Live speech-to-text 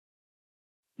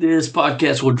This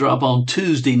podcast will drop on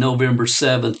Tuesday, November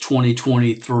 7th,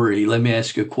 2023. Let me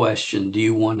ask you a question. Do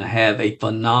you want to have a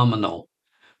phenomenal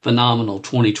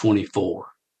 2024?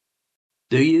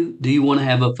 Do you? Do you want to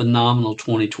have a phenomenal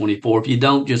 2024? If you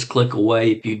don't, just click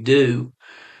away. If you do,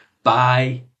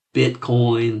 buy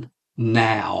Bitcoin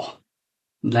now,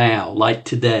 like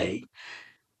today.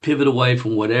 Pivot away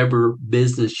from whatever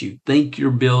business you think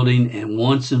you're building and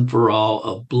once and for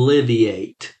all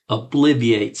obliviate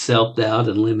self-doubt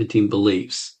and limiting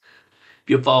beliefs. If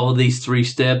you follow these 3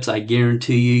 steps, I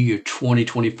guarantee you your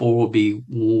 2024 will be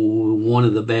one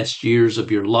of the best years of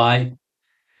your life.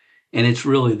 And it's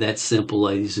really that simple,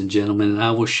 ladies and gentlemen, and I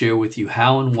will share with you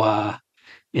how and why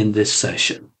in this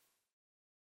session.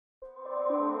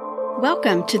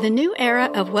 Welcome to the new era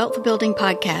of Wealth Building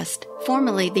Podcast,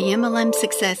 formerly the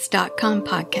MLMsuccess.com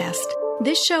podcast.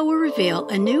 This show will reveal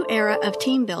a new era of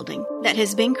team building that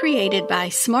has been created by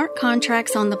smart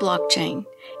contracts on the blockchain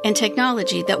and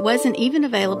technology that wasn't even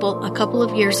available a couple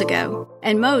of years ago,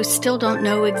 and most still don't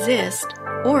know exist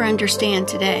or understand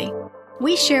today.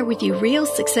 We share with you real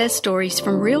success stories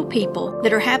from real people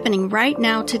that are happening right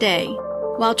now today.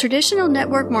 While traditional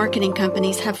network marketing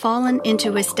companies have fallen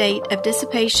into a state of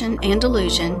dissipation and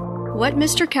delusion, what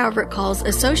Mr. Calvert calls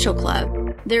a social club,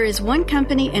 there is one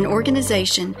company and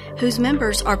organization whose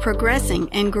members are progressing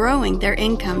and growing their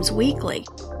incomes weekly.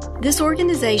 This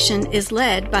organization is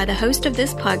led by the host of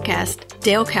this podcast,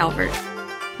 Dale Calvert.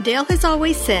 Dale has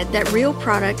always said that real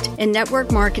product in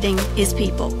network marketing is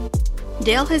people.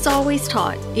 Dale has always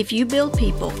taught, if you build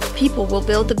people, people will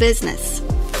build the business.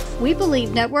 We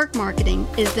believe network marketing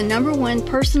is the #1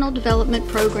 personal development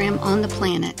program on the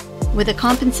planet, with a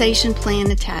compensation plan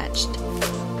attached.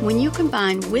 When you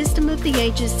combine wisdom of the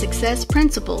ages success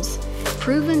principles,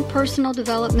 proven personal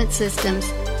development systems,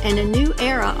 and a new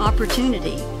era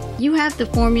opportunity, you have the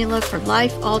formula for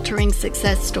life-altering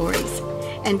success stories.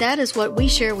 And that is what we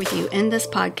share with you in this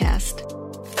podcast.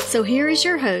 So here is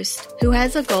your host, who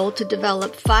has a goal to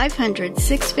develop 500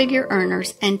 six-figure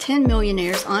earners and 10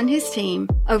 millionaires on his team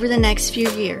over the next few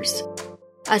years.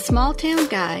 A small-town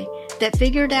guy that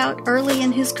figured out early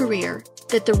in his career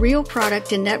that the real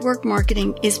product in network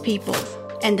marketing is people.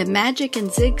 And the magic in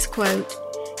Zig's quote,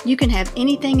 "You can have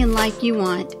anything in life you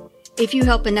want if you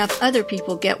help enough other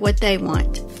people get what they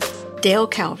want." Dale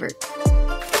Calvert.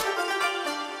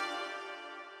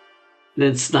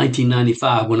 Since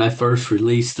 1995, when I first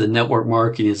released the Network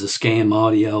Marketing is a Scam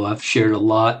audio, I've shared a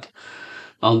lot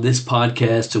on this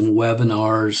podcast and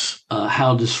webinars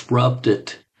how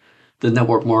disrupted the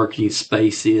network marketing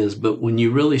space is. But when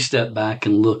you really step back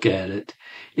and look at it,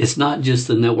 it's not just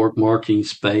the network marketing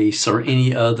space or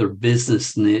any other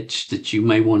business niche that you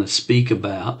may want to speak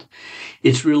about.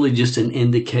 It's really just an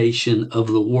indication of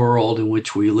the world in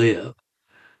which we live.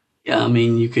 I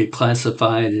mean, you could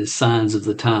classify it as signs of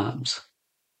the times.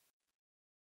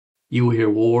 You will hear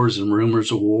wars and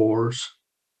rumors of wars.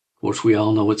 Of course, we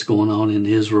all know what's going on in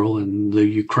Israel and the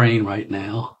Ukraine right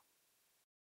now.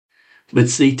 But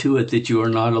see to it that you are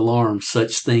not alarmed.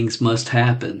 Such things must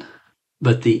happen.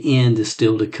 But the end is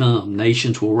still to come.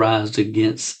 Nations will rise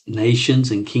against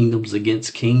nations and kingdoms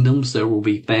against kingdoms. There will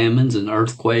be famines and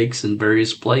earthquakes in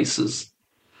various places.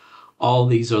 All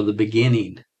these are the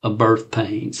beginning of birth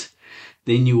pains.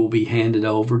 Then you will be handed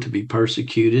over to be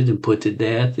persecuted and put to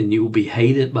death, and you will be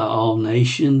hated by all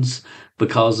nations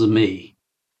because of me.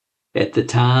 At the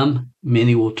time,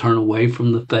 many will turn away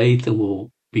from the faith and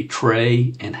will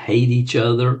betray and hate each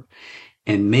other,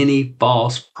 and many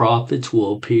false prophets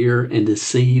will appear and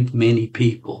deceive many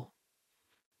people.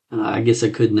 I guess I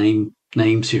could name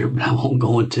names here, but I won't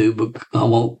go into, but I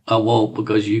won't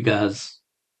because you guys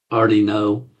already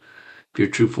know if you're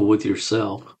truthful with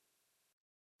yourself.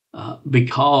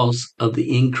 Because of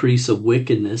the increase of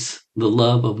wickedness, the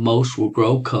love of most will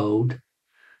grow cold,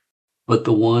 but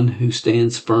the one who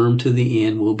stands firm to the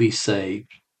end will be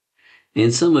saved.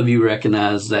 And some of you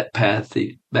recognize that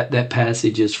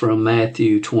passage is from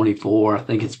Matthew 24. I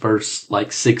think it's verse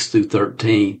 6 through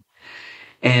 13.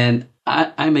 And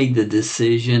I made the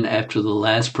decision after the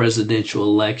last presidential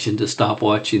election to stop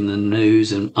watching the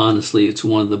news. And honestly, it's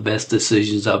one of the best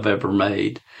decisions I've ever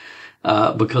made.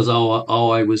 Because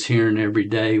all I was hearing every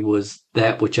day was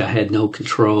that which I had no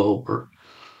control over.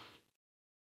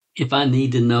 If I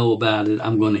need to know about it,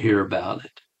 I'm going to hear about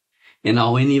it. And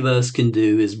all any of us can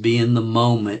do is be in the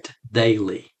moment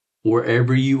daily.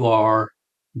 Wherever you are,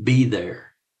 be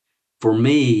there. For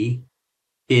me,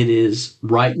 it is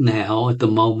right now at the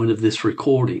moment of this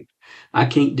recording. I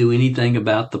can't do anything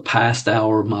about the past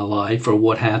hour of my life or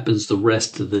what happens the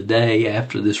rest of the day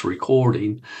after this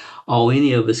recording. All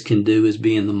any of us can do is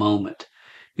be in the moment.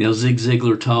 Zig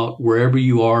Ziglar taught wherever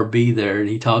you are, be there. And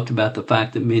he talked about the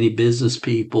fact that many business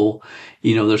people,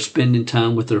 they're spending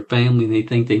time with their family and they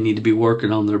think they need to be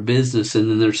working on their business. And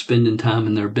then they're spending time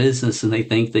in their business and they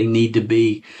think they need to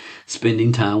be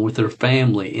spending time with their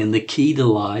family. And the key to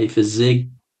life, as Zig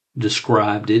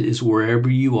described it, is wherever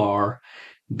you are,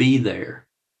 be there.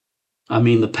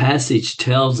 The passage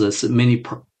tells us that many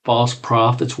false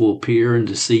prophets will appear and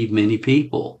deceive many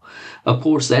people. Of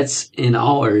course, that's in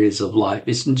all areas of life.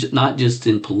 It's not just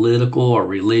in political or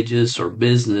religious or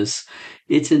business.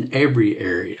 It's in every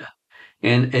area.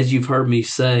 And as you've heard me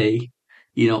say,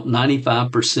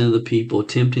 95% of the people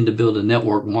attempting to build a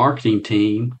network marketing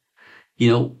team,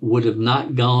 would have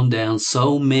not gone down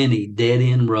so many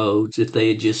dead-end roads if they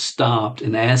had just stopped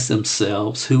and asked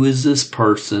themselves, who is this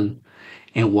person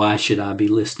and why should I be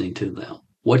listening to them?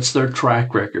 What's their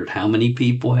track record? How many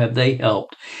people have they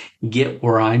helped get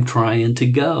where I'm trying to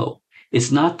go?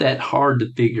 It's not that hard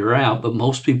to figure out, but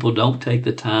most people don't take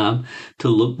the time to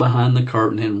look behind the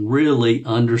curtain and really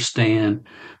understand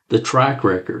the track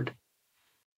record.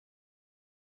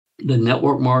 The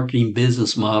network marketing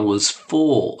business model is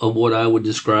full of what I would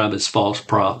describe as false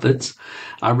prophets.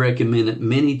 I recommend it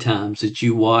many times that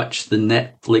you watch the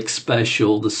Netflix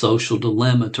special, The Social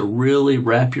Dilemma, to really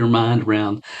wrap your mind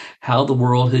around how the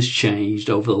world has changed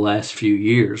over the last few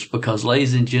years. Because,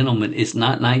 ladies and gentlemen, it's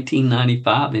not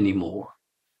 1995 anymore.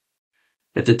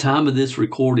 At the time of this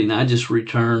recording, I just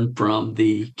returned from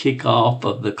the kickoff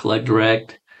of the Collect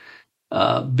Direct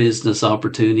business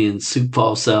opportunity in Sioux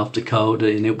Falls, South Dakota,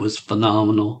 and it was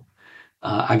phenomenal.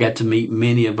 I got to meet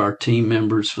many of our team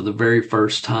members for the very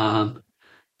first time,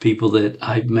 people that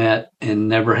I've met and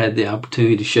never had the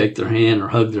opportunity to shake their hand or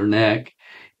hug their neck.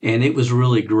 And it was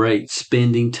really great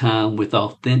spending time with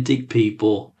authentic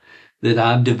people that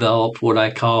I've developed what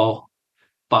I call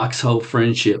foxhole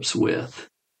friendships with.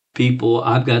 People,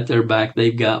 I've got their back,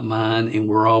 they've got mine, and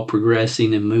we're all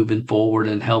progressing and moving forward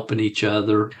and helping each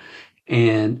other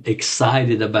and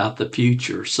excited about the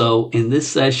future. So in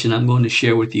this session, I'm going to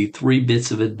share with you 3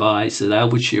 bits of advice that I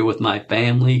would share with my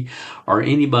family or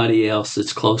anybody else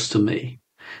that's close to me.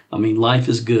 Life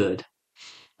is good.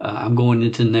 I'm going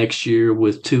into next year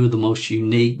with 2 of the most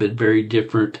unique but very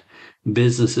different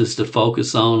businesses to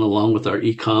focus on, along with our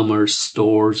e-commerce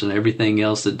stores and everything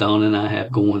else that Dawn and I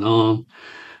have going on.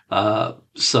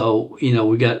 So,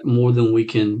 we got more than we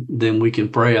can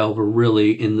pray over,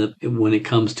 really, when it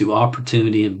comes to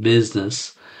opportunity in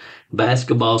business.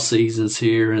 Basketball season's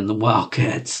here, and the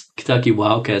Kentucky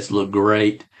Wildcats look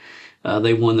great.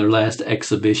 They won their last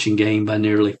exhibition game by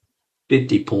nearly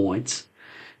 50 points.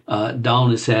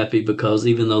 Dawn is happy because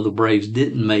even though the Braves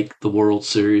didn't make the World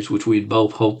Series, which we'd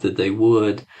both hoped that they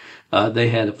would, they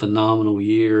had a phenomenal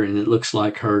year, and it looks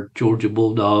like her Georgia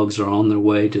Bulldogs are on their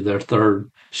way to their 3rd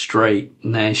straight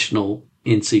national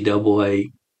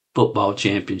NCAA football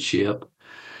championship.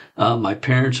 My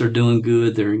parents are doing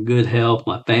good. They're in good health.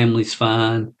 My family's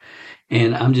fine,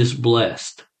 and I'm just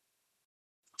blessed.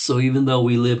 So even though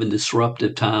we live in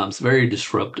disruptive times, very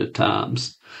disruptive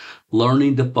times,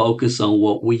 learning to focus on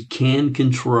what we can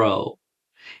control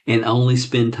and only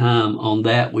spend time on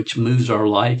that which moves our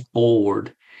life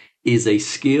forward is a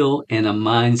skill and a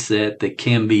mindset that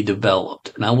can be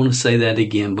developed. And I want to say that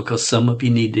again because some of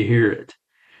you need to hear it.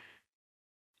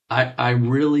 I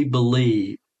really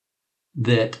believe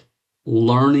that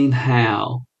learning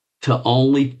how to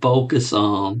only focus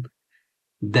on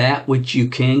that which you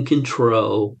can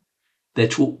control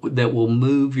that will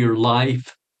move your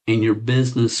life and your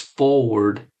business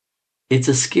forward, it's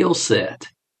a skill set.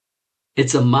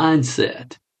 It's a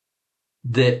mindset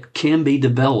that can be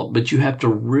developed, but you have to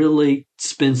really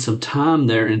spend some time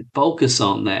there and focus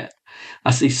on that.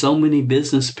 I see so many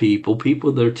business people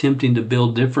that are attempting to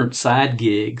build different side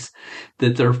gigs,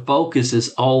 that their focus is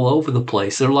all over the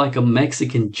place. They're like a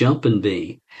Mexican jumping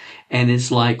bean. And it's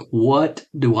like, what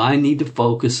do I need to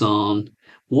focus on?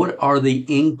 What are the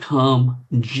income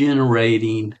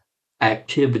generating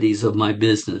activities of my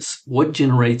business? What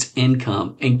generates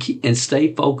income? And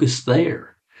stay focused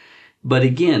there. But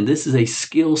again, this is a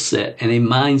skill set and a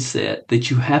mindset that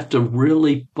you have to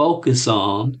really focus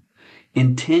on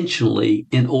intentionally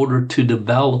in order to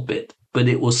develop it, but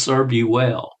it will serve you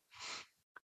well.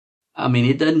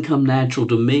 It doesn't come natural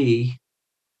to me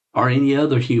or any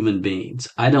other human beings,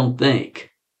 I don't think.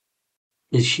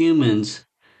 As humans,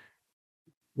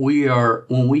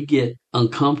 when we get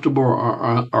uncomfortable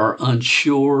or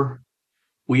unsure,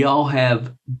 we all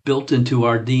have built into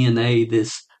our DNA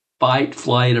this fight,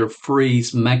 flight, or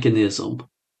freeze mechanism.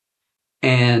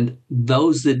 And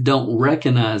those that don't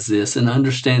recognize this and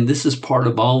understand this is part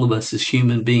of all of us as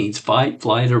human beings, fight,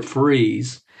 flight, or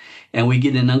freeze, and we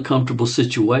get in uncomfortable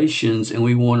situations and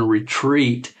we want to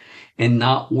retreat and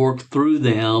not work through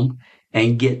them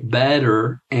and get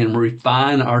better and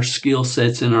refine our skill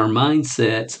sets and our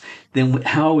mindsets, then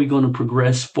how are we going to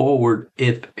progress forward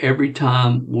if every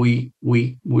time we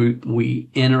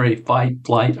enter a fight,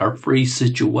 flight, or freeze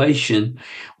situation,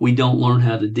 we don't learn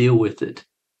how to deal with it?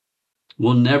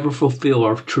 We'll never fulfill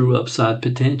our true upside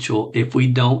potential if we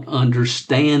don't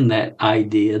understand that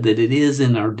idea that it is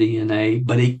in our DNA,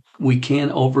 but we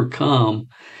can't overcome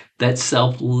that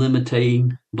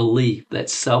self-limiting belief, that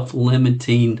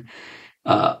self-limiting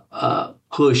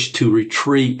push to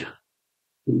retreat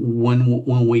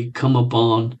when we come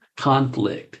upon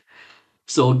conflict.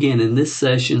 So again, in this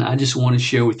session, I just want to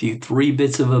share with you 3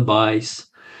 bits of advice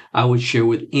I would share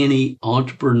with any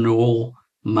entrepreneurial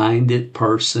minded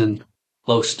person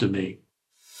close to me.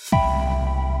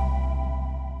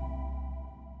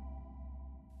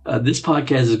 This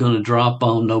podcast is going to drop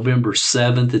on November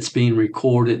 7th. It's being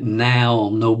recorded now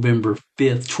on November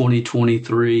 5th,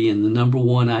 2023. And the number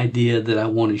one idea that I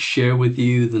want to share with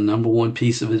you, the number one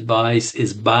piece of advice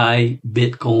is buy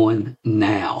Bitcoin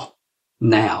now.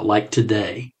 Now, like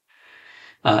today.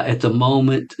 At the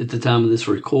moment, at the time of this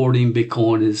recording,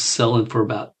 Bitcoin is selling for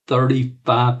about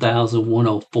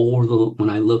 $35,104 when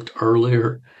I looked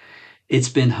earlier. It's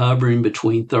been hovering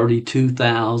between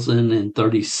 32,000 and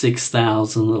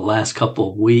 36,000 the last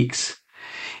couple of weeks.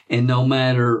 And no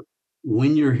matter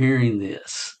when you're hearing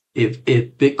this, if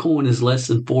Bitcoin is less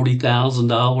than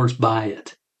 $40,000, buy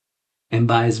it. And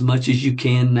buy as much as you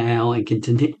can now and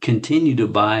continue to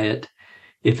buy it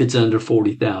if it's under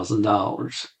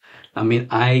 $40,000. I mean,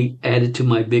 I added to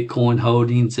my Bitcoin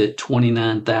holdings at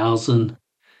 29,000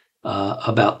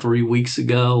 about 3 weeks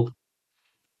ago.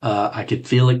 I could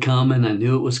feel it coming. I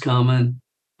knew it was coming.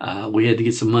 We had to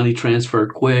get some money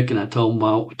transferred quick, and I told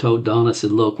Don, I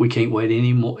said, look, we can't wait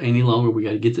any longer. We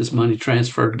got to get this money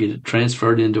transferred, get it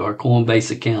transferred into our Coinbase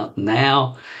account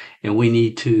now, and we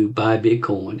need to buy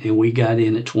Bitcoin. And we got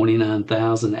in at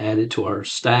 29,000, added to our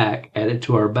stack, added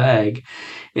to our bag.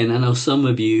 And I know some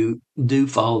of you do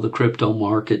follow the crypto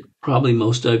market. Probably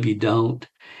most of you don't.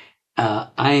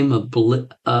 I am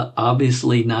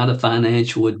obviously not a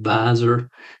financial advisor,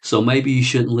 so maybe you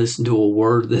shouldn't listen to a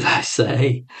word that I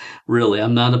say. Really,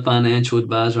 I'm not a financial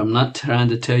advisor. I'm not trying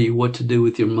to tell you what to do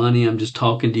with your money. I'm just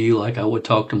talking to you like I would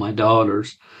talk to my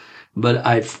daughters. But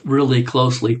I've really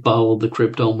closely followed the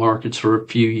crypto markets for a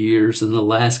few years, and the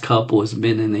last couple has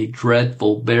been in a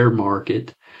dreadful bear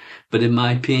market. But in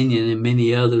my opinion and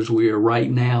many others, we are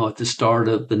right now at the start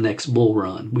of the next bull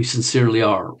run. We sincerely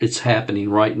are. It's happening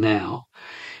right now.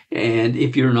 And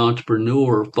if you're an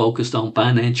entrepreneur focused on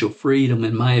financial freedom,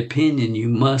 in my opinion, you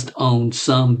must own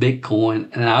some Bitcoin.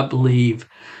 And I believe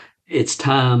it's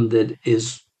time that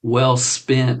is well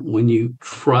spent when you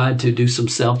try to do some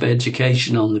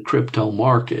self-education on the crypto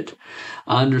market.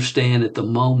 I understand at the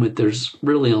moment there's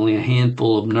really only a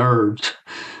handful of nerds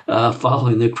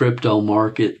following the crypto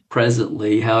market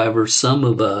presently. However, some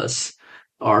of us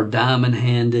are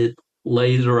diamond-handed,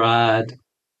 laser-eyed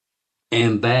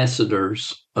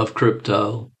ambassadors of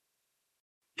crypto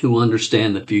who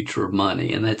understand the future of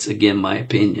money. And that's, again, my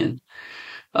opinion.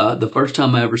 The first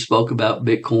time I ever spoke about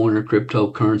Bitcoin or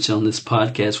cryptocurrency on this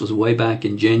podcast was way back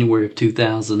in January of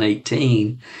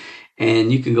 2018.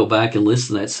 And you can go back and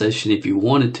listen to that session if you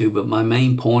wanted to. But my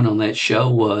main point on that show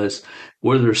was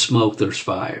where there's smoke, there's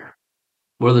fire.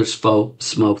 Where there's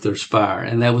smoke, there's fire.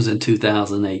 And that was in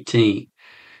 2018.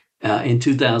 In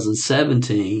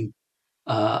 2017,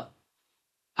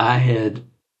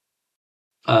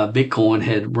 Bitcoin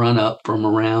had run up from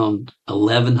around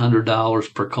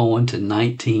 $1,100 per coin to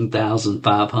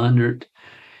 $19,500.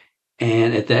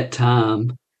 And at that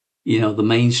time, the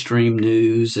mainstream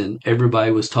news and everybody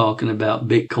was talking about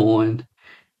Bitcoin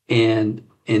and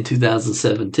in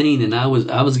 2017. And I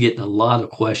was getting a lot of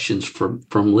questions from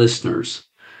listeners.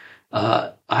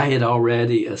 I had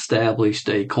already established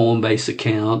a Coinbase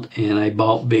account and I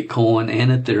bought Bitcoin and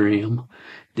Ethereum.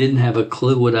 Didn't have a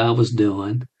clue what I was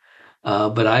doing.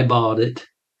 But I bought it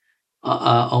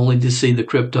only to see the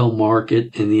crypto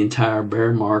market and the entire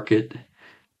bear market,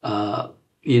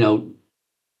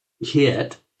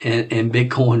 hit and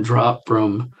Bitcoin dropped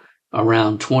from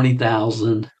around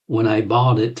 20,000 when I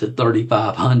bought it to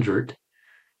 3,500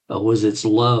 was its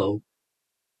low.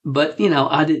 But,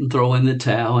 I didn't throw in the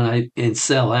towel and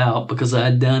sell out because I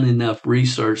had done enough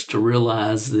research to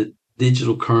realize that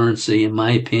digital currency, in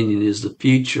my opinion, is the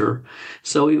future.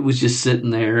 So it was just sitting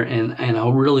there and I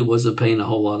really wasn't paying a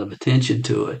whole lot of attention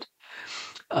to it.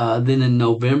 Then in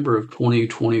November of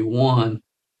 2021,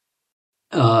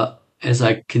 as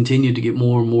I continued to get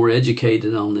more and more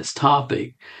educated on this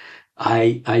topic,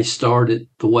 I started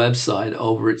the website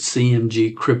over at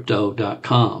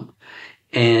cmgcrypto.com.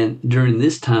 And during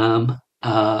this time,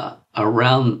 pretty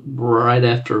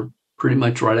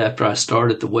much right after I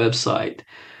started the website,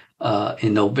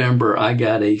 in November, I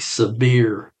got a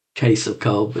severe case of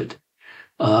COVID.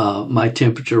 My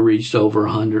temperature reached over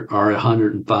 100 or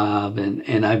 105,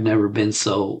 and I've never been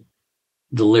so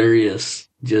delirious,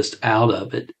 just out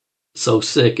of it, so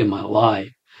sick in my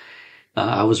life.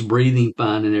 I was breathing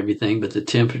fine and everything, but the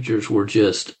temperatures were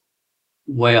just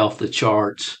way off the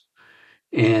charts.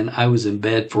 And I was in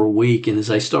bed for a week. And as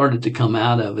I started to come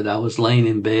out of it, I was laying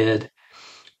in bed,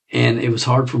 and it was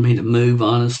hard for me to move.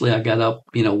 Honestly, I got up,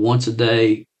 once a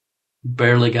day,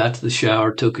 barely got to the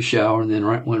shower, took a shower, and then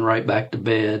went right back to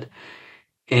bed.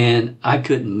 And I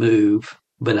couldn't move,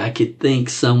 but I could think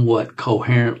somewhat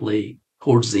coherently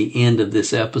towards the end of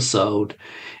this episode.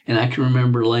 And I can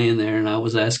remember laying there, and I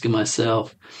was asking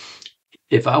myself,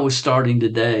 if I was starting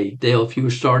today, Dale, if you were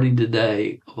starting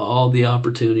today, of all the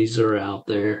opportunities that are out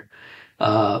there,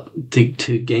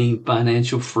 to gain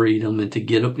financial freedom and to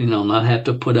get up, not have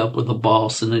to put up with a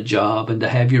boss and a job, and to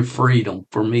have your freedom.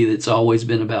 For me, that's always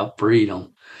been about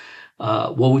freedom.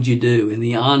 What would you do? And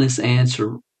the honest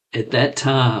answer at that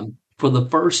time, for the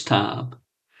first time,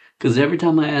 because every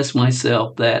time I asked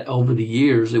myself that over the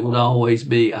years, it would always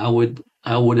be, I would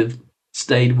have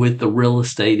stayed with the real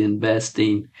estate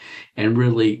investing and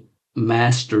really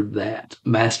mastered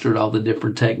all the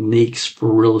different techniques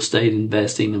for real estate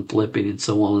investing and flipping and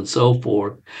so on and so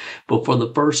forth. But for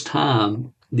the first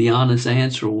time, the honest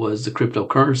answer was the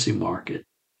cryptocurrency market.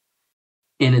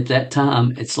 And at that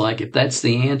time, it's like, if that's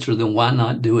the answer, then why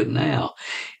not do it now?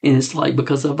 And it's like,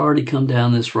 because I've already come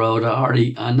down this road.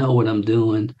 I know what I'm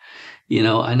doing.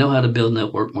 I know how to build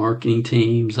network marketing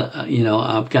teams.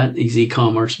 I've got these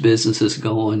e-commerce businesses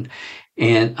going,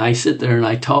 and I sit there and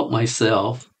I talk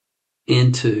myself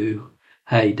into,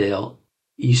 hey, Dale,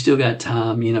 you still got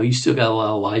time. You still got a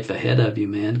lot of life ahead of you,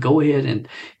 man. Go ahead and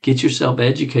get yourself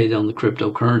educated on the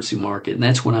cryptocurrency market. And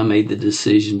that's when I made the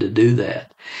decision to do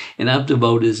that. And I've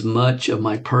devoted as much of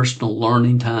my personal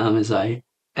learning time as I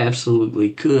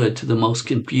absolutely could to the most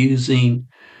confusing,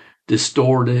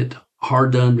 distorted,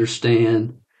 hard to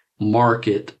understand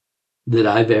market that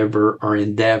I've ever, or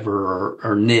endeavor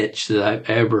or niche that I've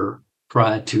ever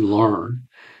tried to learn.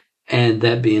 And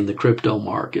that being the crypto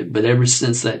market. But ever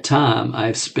since that time,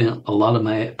 I've spent a lot of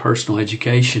my personal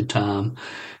education time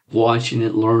watching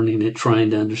it, learning it, trying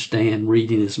to understand,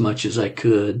 reading as much as I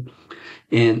could.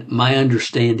 And my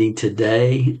understanding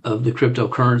today of the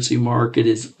cryptocurrency market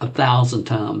is 1,000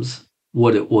 times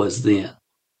what it was then.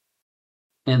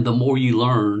 And the more you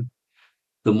learn,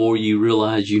 the more you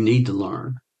realize you need to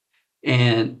learn.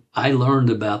 And I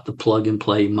learned about the plug and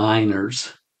play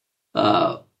miners,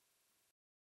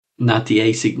 not the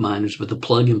ASIC miners, but the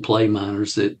plug and play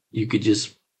miners that you could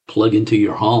just plug into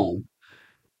your home.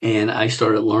 And I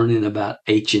started learning about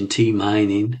H&T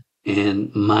mining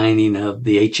and mining of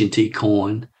the H&T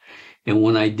coin. And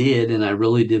when I did, and I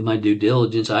really did my due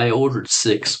diligence, I ordered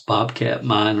 6 Bobcat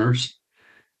miners.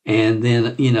 And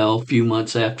then, a few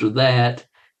months after that,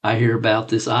 I hear about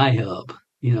this iHub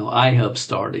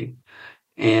starting.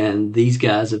 And these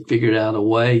guys have figured out a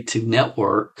way to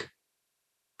network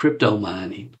crypto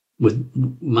mining with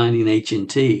mining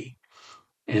H&T.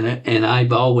 And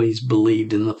I've always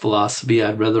believed in the philosophy,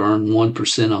 I'd rather earn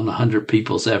 1% on 100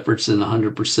 people's efforts than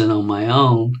 100% on my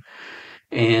own.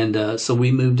 And so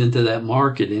we moved into that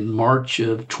market in March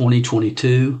of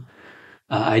 2022.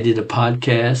 I did a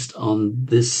podcast on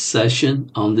this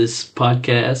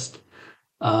podcast,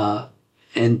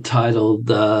 entitled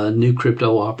New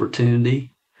Crypto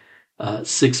Opportunity.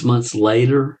 6 months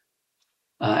later,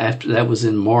 after that was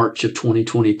in March of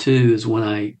 2022, is when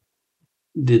I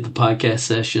did the podcast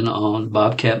session on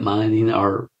Bobcat mining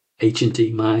or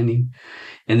H&T mining.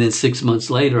 And then 6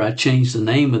 months later, I changed the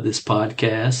name of this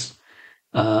podcast.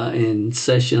 In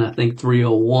session, I think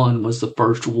 301 was the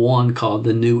first one, called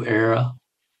the New Era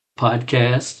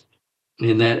Podcast.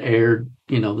 And that aired,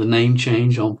 the name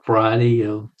change on Friday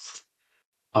or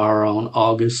on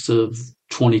August of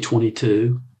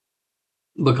 2022.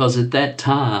 Because at that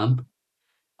time,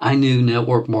 I knew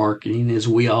network marketing, as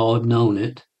we all have known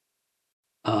it,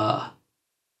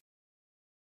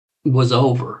 was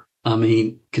over. I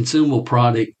mean,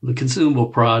 the consumable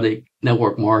product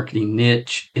network marketing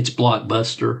niche, it's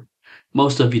blockbuster.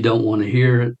 Most of you don't want to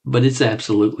hear it, but it's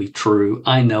absolutely true.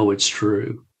 I know it's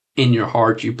true. In your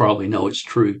heart, you probably know it's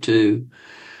true too.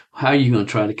 How are you going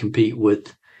to try to compete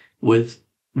with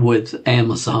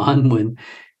Amazon when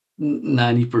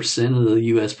 90% of the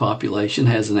U.S. population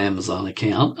has an Amazon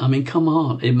account. I mean, come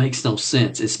on. It makes no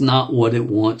sense. It's not what it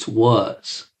once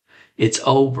was. It's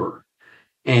over.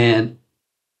 And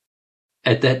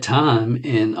at that time,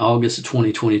 in August of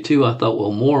 2022, I thought,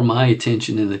 well, more of my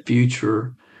attention in the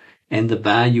future and the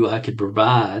value I could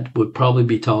provide would probably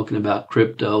be talking about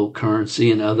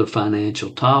cryptocurrency and other financial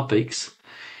topics.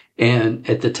 And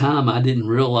at the time, I didn't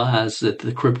realize that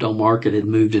the crypto market had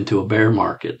moved into a bear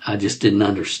market. I just didn't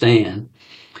understand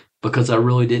because I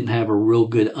really didn't have a real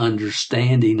good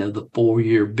understanding of the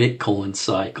 4-year Bitcoin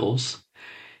cycles.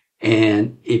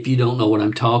 And if you don't know what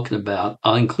I'm talking about,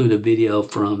 I'll include a video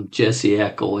from Jesse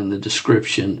Eckel in the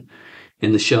description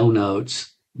in the show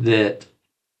notes that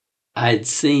I had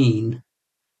seen,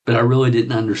 but I really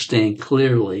didn't understand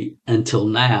clearly until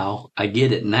now. I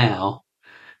get it now.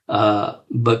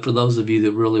 But for those of you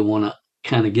that really want to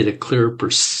kind of get a clear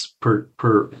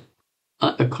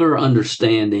a clear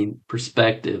understanding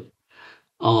perspective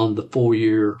on the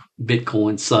 4-year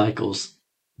Bitcoin cycles,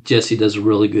 Jesse does a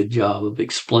really good job of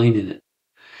explaining it.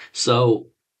 So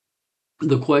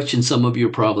the question some of you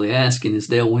are probably asking is,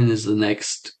 Dale, when is the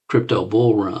next crypto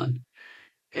bull run?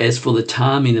 As for the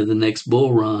timing of the next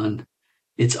bull run,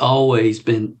 it's always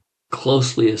been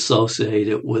closely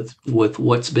associated with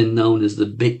what's been known as the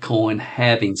Bitcoin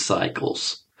halving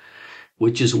cycles,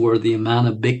 which is where the amount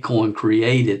of Bitcoin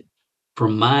created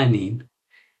from mining,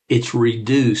 it's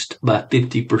reduced by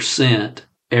 50%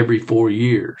 every 4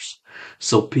 years.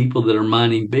 So people that are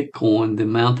mining Bitcoin, the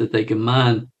amount that they can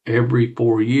mine every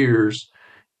 4 years,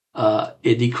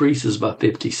 it decreases by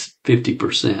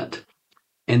 50%.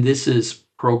 And this is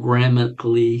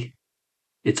programmatically,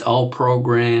 it's all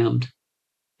programmed.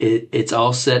 It's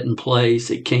all set in place.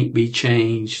 It can't be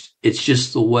changed. It's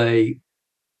just the way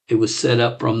it was set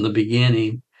up from the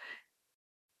beginning,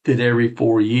 that every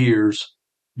 4 years,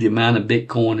 the amount of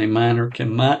Bitcoin a miner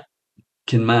can mine,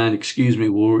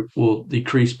 will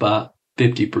decrease by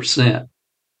 50%.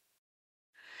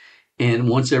 And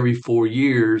once every 4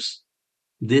 years,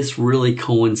 this really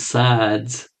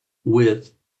coincides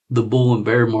with the bull and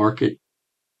bear market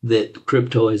that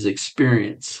crypto has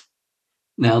experienced.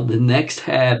 Now, the next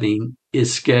halving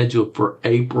is scheduled for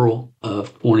April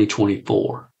of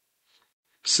 2024.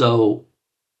 So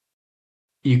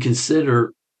you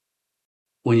consider,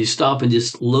 when you stop and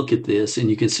just look at this,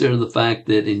 and you consider the fact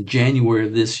that in January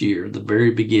of this year, the very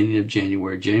beginning of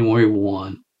January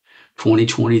 1,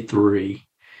 2023,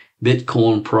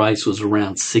 Bitcoin price was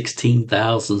around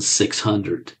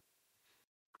 16,600.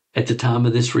 At the time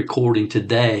of this recording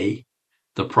today,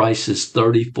 the price is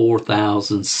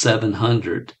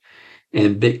 34,700,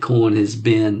 and Bitcoin has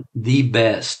been the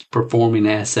best performing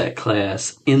asset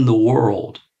class in the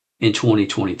world in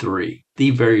 2023,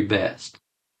 the very best.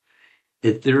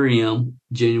 Ethereum,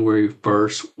 January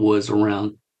 1st, was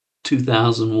around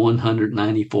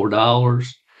 $2,194.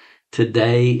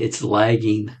 Today, it's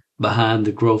lagging behind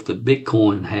the growth that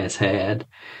Bitcoin has had.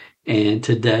 And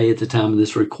today, at the time of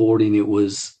this recording, it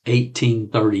was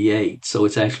 1838. So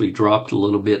it's actually dropped a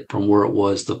little bit from where it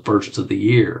was the first of the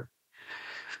year.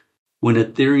 When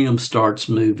Ethereum starts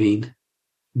moving,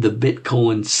 the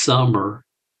Bitcoin summer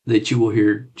that you will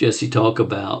hear Jesse talk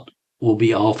about will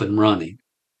be off and running.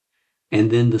 And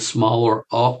then the smaller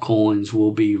altcoins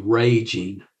will be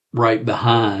raging right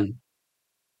behind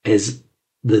as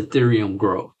the Ethereum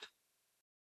growth.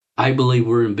 I believe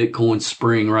we're in Bitcoin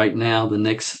spring right now. The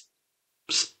next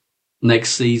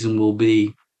season will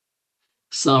be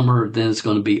summer, then it's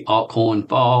going to be altcoin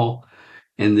fall,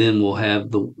 and then we'll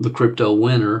have the crypto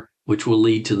winter, which will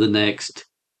lead to the next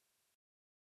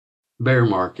bear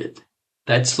market.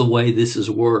 That's the way this has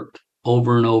worked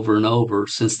over and over and over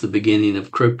since the beginning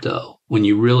of crypto, when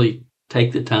you really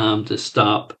take the time to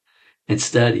stop and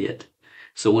study it.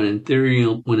 So when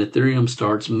Ethereum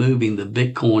starts moving, the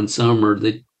Bitcoin summer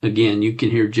that, again, you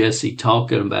can hear Jesse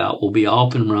talking about, will be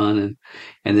off and running.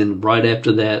 And then right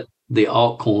after that, the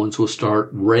altcoins will start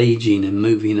raging and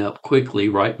moving up quickly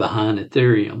right behind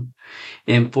Ethereum.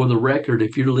 And for the record,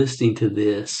 if you're listening to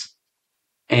this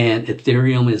and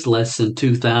Ethereum is less than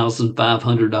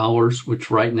 $2,500,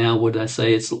 which right now, what did I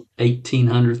say? It's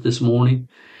 $1,800 this morning.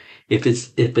 If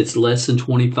it's less than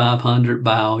 $2,500,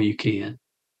 buy all you can.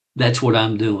 That's what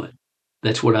I'm doing.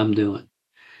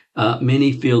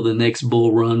 Many feel the next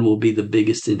bull run will be the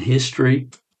biggest in history.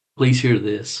 Please hear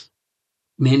this.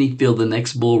 Many feel the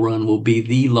next bull run will be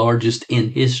the largest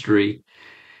in history.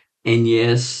 And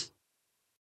yes,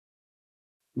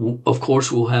 of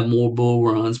course, we'll have more bull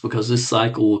runs because this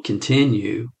cycle will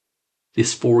continue.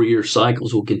 This 4-year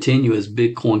cycles will continue as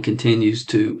Bitcoin continues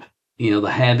to,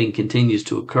 the halving continues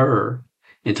to occur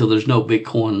until there's no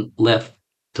Bitcoin left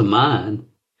to mine.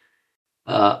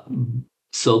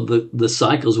 So the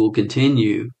cycles will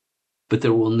continue, but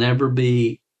there will never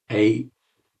be a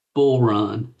bull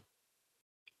run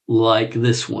like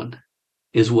this one,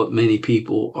 is what many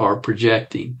people are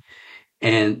projecting.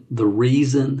 And the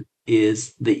reason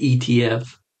is the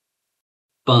ETF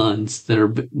funds that are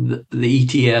the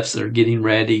ETFs that are getting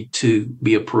ready to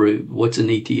be approved. What's an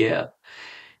ETF?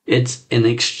 It's an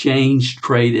exchange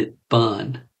traded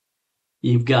fund.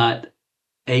 You've got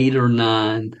 8 or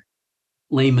 9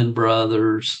 Lehman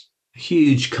Brothers,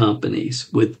 huge companies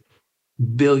with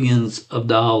billions of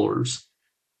dollars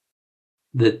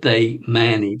that they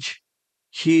manage,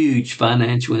 huge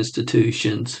financial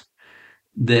institutions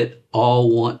that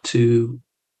all want to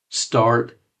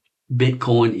start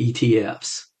Bitcoin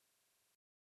ETFs.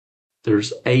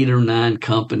 There's 8 or 9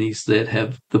 companies that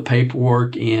have the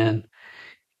paperwork in,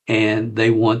 and they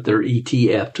want their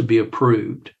ETF to be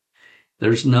approved.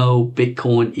 There's no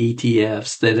Bitcoin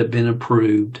ETFs that have been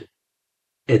approved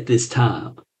at this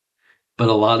time, but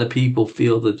a lot of people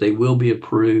feel that they will be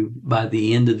approved by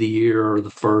the end of the year or the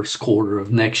first quarter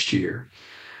of next year.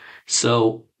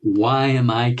 So why am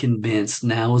I convinced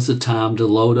now is the time to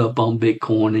load up on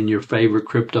Bitcoin and your favorite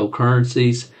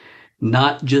cryptocurrencies?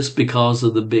 Not just because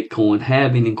of the Bitcoin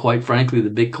halving, and quite frankly, the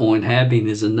Bitcoin halving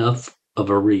is enough of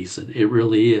a reason. It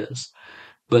really is.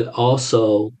 But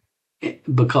also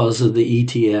because of the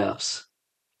ETFs.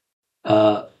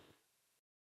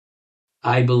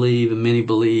 I believe, and many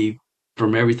believe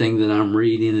from everything that I'm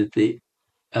reading, that the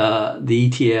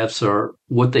ETFs are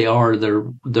what they are.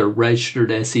 They're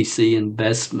registered SEC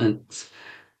investments.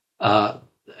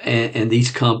 And these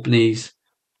companies,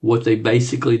 what they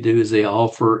basically do is they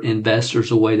offer investors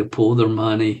a way to pull their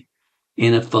money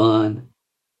in a fund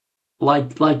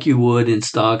like you would in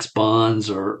stocks, bonds,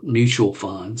 or mutual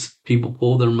funds. People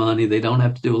pull their money. They don't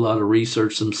have to do a lot of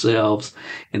research themselves,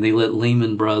 and they let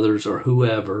Lehman Brothers or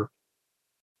whoever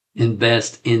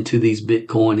invest into these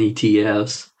Bitcoin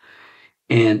ETFs,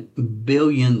 and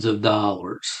billions of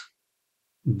dollars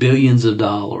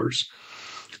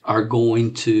are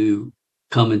going to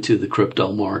come into the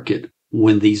crypto market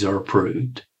when these are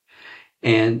approved.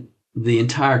 And the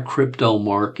entire crypto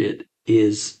market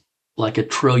is like $1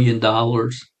 trillion.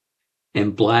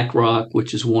 And BlackRock,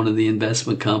 which is one of the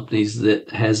investment companies that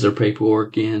has their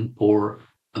paperwork in for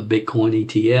a Bitcoin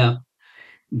ETF,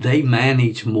 they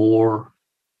manage more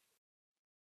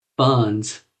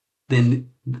funds than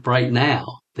right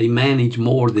now. They manage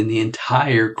more than the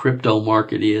entire crypto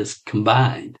market is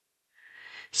combined.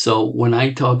 So when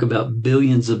I talk about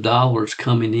billions of dollars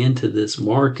coming into this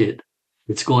market,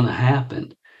 it's going to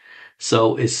happen.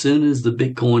 So as soon as the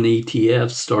Bitcoin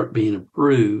ETFs start being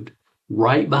approved,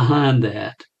 right behind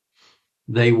that,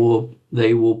 they will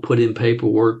put in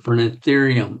paperwork for an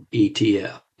Ethereum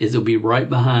ETF. It'll be right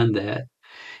behind that.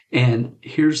 And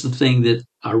here's the thing that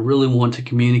I really want to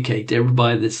communicate to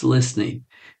everybody that's listening.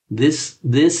 This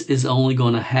is only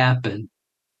going to happen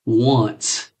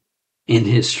once in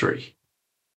history.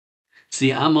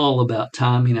 See, I'm all about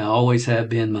timing. I always have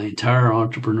been my entire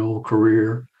entrepreneurial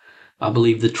career. I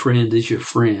believe the trend is your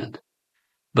friend.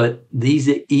 But these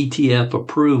ETF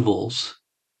approvals,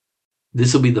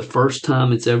 this will be the first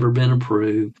time it's ever been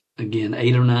approved. Again,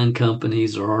 8 or 9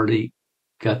 companies are already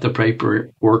got the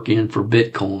paperwork in for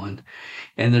Bitcoin.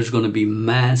 And there's going to be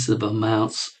massive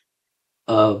amounts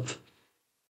of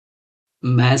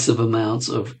money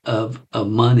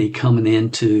coming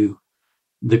into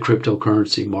the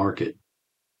cryptocurrency market.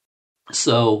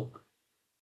 So,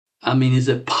 I mean, is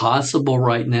it possible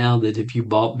right now that if you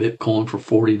bought Bitcoin for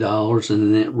 $40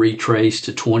 and then it retraced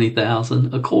to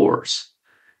 20,000? Of course.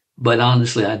 But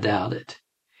honestly, I doubt it.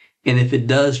 And if it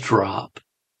does drop,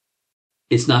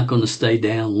 it's not going to stay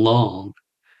down long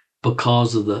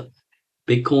because of the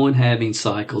Bitcoin halving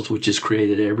cycles, which has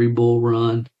created every bull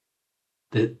run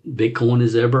that Bitcoin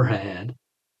has ever had.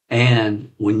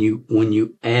 And when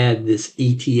you add this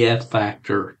ETF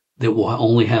factor that will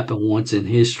only happen once in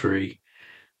history,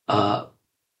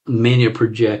 many are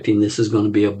projecting this is going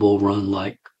to be a bull run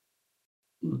like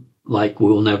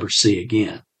we'll never see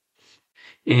again.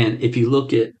 And if you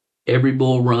look at every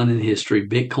bull run in history,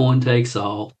 Bitcoin takes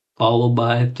off, followed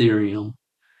by Ethereum,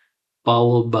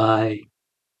 followed by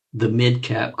the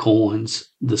mid-cap coins,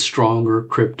 the stronger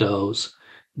cryptos,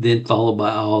 then followed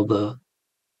by all the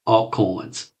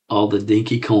altcoins, all the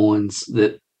dinky coins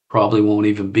that probably won't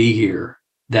even be here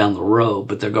down the road,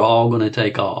 but they're all going to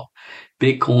take off.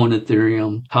 Bitcoin,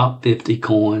 Ethereum, top 50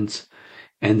 coins,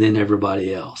 and then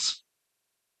everybody else.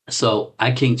 So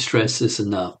I can't stress this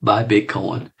enough. Buy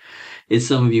Bitcoin. And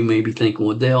some of you may be thinking,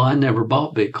 well, Dale, I never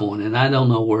bought Bitcoin and I don't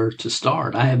know where to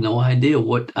start. I have no idea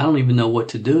I don't even know what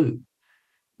to do.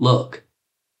 Look,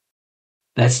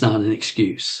 that's not an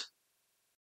excuse.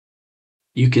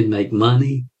 You can make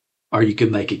money or you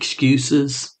can make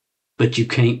excuses, but you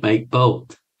can't make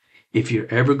both. If you're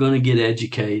ever going to get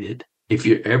educated, if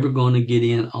you're ever going to get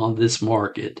in on this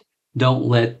market, don't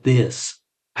let this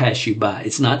pass you by.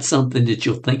 It's not something that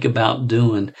you'll think about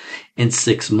doing in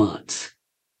 6 months.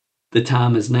 The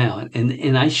time is now.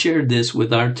 And I shared this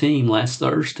with our team last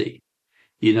Thursday.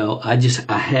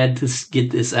 I had to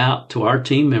get this out to our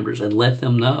team members and let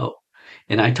them know.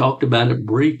 And I talked about it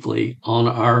briefly on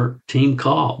our team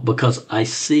call because I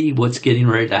see what's getting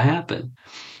ready to happen.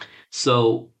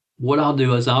 So what I'll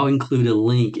do is I'll include a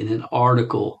link in an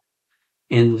article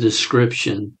in the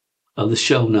description of the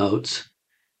show notes.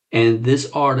 And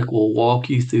this article will walk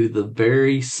you through the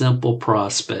very simple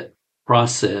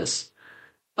process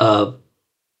of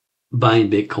buying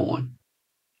Bitcoin.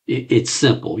 It's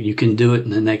simple. You can do it in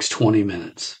the next 20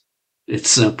 minutes. It's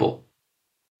simple.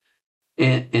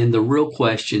 And the real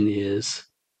question is,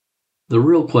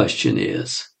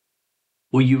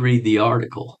 will you read the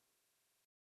article?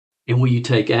 And will you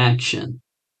take action?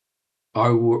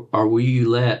 Or will you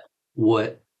let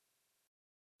what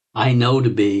I know to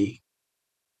be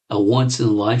a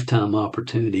once-in-a-lifetime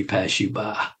opportunity pass you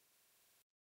by?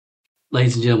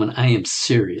 Ladies and gentlemen, I am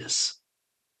serious.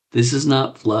 This is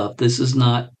not fluff. This is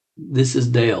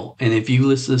Dale. And if you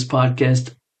listen to this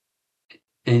podcast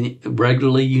and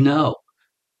regularly,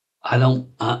 I'm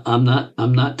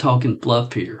not talking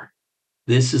fluff here.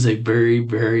 This is a very,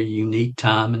 very unique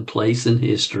time and place in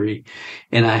history.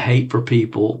 And I hate for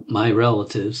people, my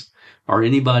relatives, or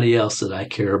anybody else that I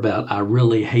care about, I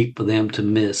really hate for them to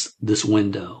miss this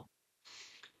window.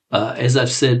 As I've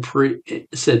said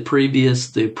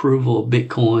previous, the approval of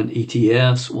Bitcoin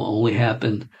ETFs will only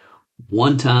happen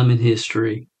one time in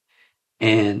history.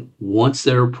 And once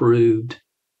they're approved,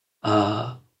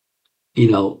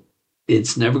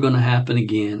 it's never going to happen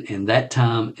again. And that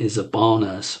time is upon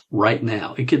us right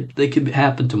now. They could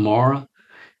happen tomorrow.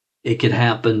 It could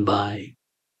happen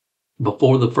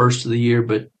before the first of the year,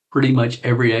 but pretty much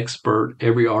every expert,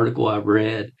 every article I've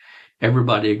read,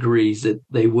 everybody agrees that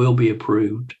they will be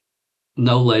approved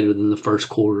no later than the first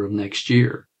quarter of next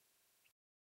year.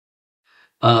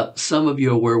 Some of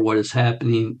you are aware of what is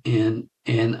happening, and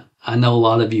I know a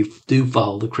lot of you do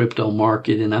follow the crypto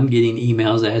market, and I'm getting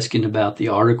emails asking about the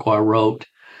article I wrote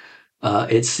at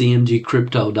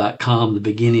cmgcrypto.com the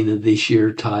beginning of this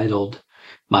year titled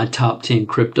My Top 10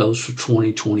 Cryptos for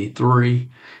 2023.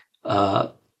 A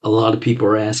lot of people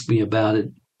are asking me about it,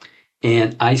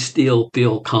 and I still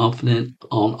feel confident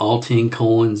on all 10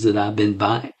 coins that I've been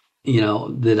buying,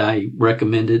 that I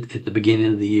recommended at the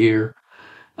beginning of the year.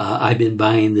 I've been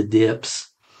buying the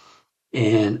dips,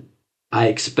 and I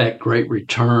expect great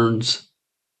returns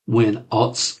when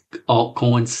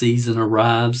altcoin season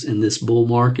arrives in this bull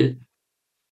market,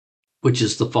 which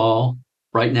is the fall.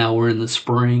 Right now we're in the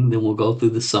spring, then we'll go through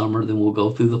the summer, then we'll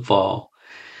go through the fall.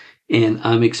 And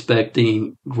I'm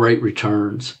expecting great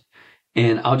returns.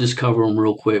 And I'll just cover them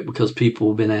real quick because people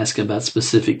have been asking about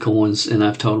specific coins, and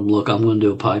I've told them, look, I'm going to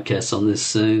do a podcast on this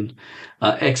soon.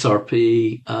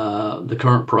 XRP, the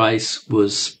current price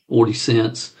was 40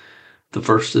 cents the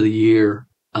first of the year.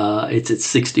 It's at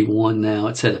 61 now.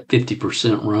 It's had a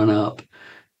 50% run up,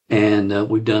 and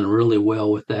we've done really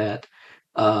well with that.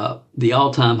 The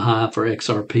all-time high for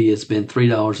XRP has been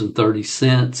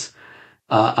 $3.30.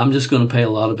 I'm just going to pay a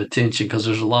lot of attention because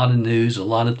there's a lot of news, a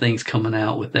lot of things coming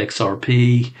out with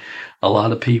XRP. A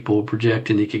lot of people are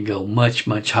projecting it can go much,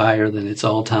 much higher than its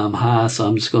all-time high. So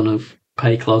I'm just going to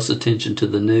pay close attention to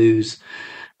the news.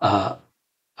 I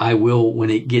will, when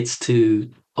it gets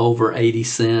to over 80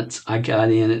 cents, I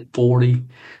got in at 40.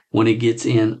 When it gets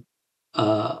in,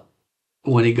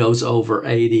 when it goes over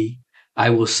 80, I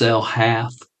will sell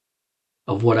half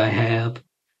of what I have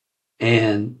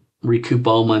and recoup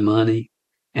all my money,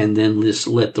 and then just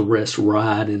let the rest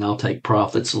ride, and I'll take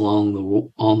profits along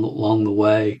the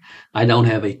way. I don't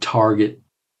have a target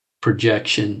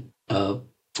projection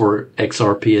for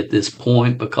XRP at this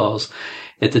point because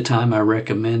at the time I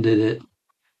recommended it,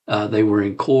 they were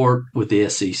in court with the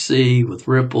SEC, with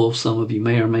Ripple. Some of you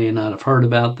may or may not have heard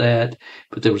about that,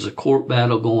 but there was a court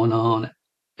battle going on.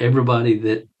 Everybody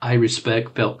that I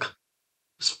respect felt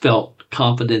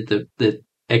confident that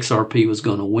XRP was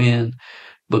going to win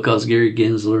because Gary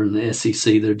Gensler and the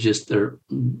SEC, they're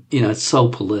it's so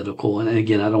political. And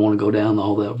again, I don't want to go down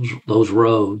all those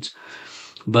roads,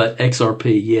 but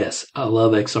XRP, yes, I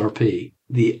love XRP.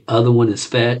 The other one is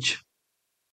Fetch.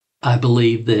 I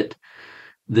believe that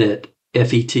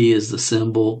FET is the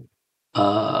symbol.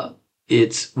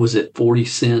 It was at 40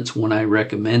 cents when I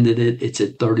recommended it. It's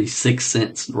at 36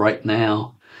 cents right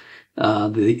now.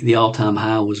 The all-time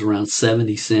high was around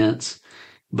 70 cents,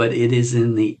 but it is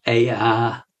in the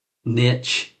AI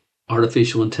niche,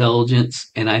 artificial intelligence,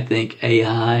 and I think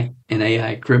AI and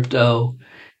AI crypto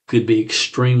could be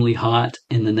extremely hot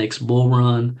in the next bull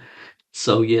run.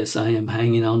 So yes, I am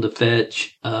hanging on to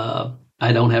Fetch. I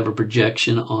don't have a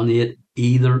projection on it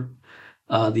either.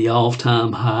 The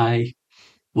all-time high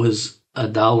was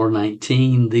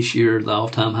 $1.19. This year, the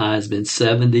all-time high has been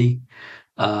 70.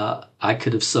 I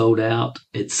could have sold out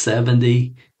at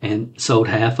 70 and sold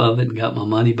half of it and got my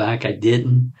money back. I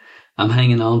didn't. I'm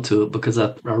hanging on to it because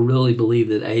I really believe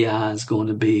that AI is going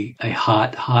to be a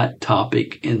hot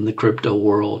topic in the crypto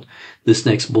world this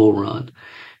next bull run.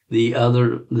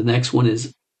 The next one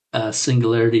is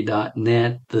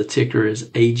Singularity.net. The ticker is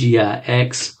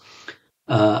AGIX.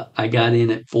 I got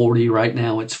in at 40. Right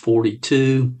now it's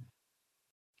 42.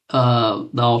 The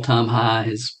all-time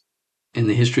high in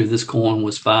the history of this coin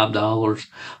was $5,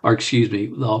 or excuse me,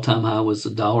 the all-time high was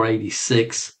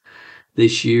 $1.86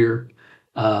 this year.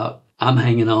 I'm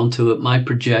hanging on to it. My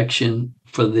projection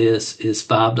for this is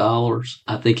 $5.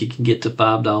 I think it can get to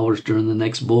 $5 during the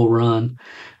next bull run.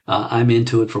 I'm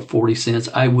into it for 40 cents.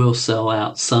 I will sell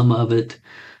out some of it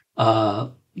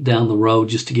down the road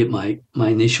just to get my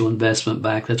initial investment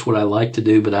back. That's what I like to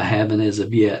do, but I haven't as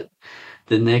of yet.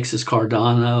 The next is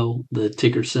Cardano. The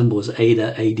ticker symbol is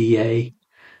ADA, ADA.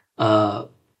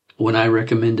 When I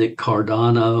recommended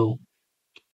Cardano,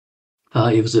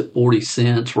 it was at 40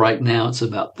 cents. Right now it's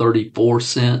about 34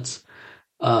 cents.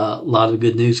 A lot of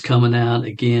good news coming out.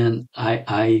 Again,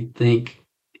 I think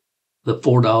the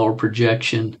 $4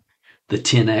 projection, the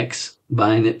 10x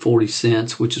buying at 40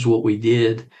 cents, which is what we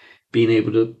did, being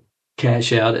able to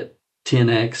cash out at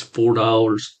 10x,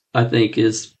 $4, I think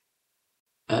is,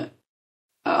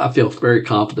 I feel very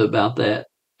confident about that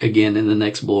again in the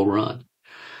next bull run.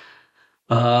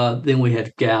 Then we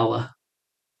had Gala.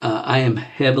 I am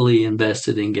heavily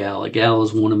invested in Gala. Gala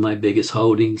is one of my biggest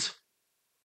holdings.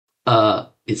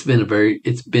 It's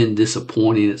been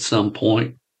disappointing at some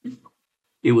point.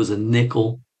 It was a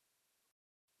nickel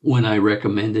when I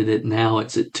recommended it. Now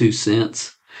it's at 2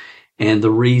 cents. And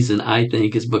the reason I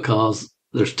think is because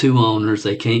there's two owners.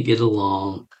 They can't get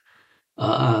along.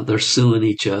 They're suing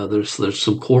each other. So there's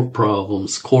some court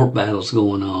problems, court battles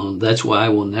going on. That's why I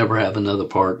will never have another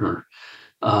partner.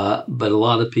 But a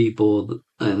lot of people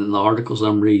in the articles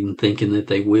I'm reading thinking that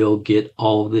they will get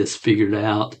all this figured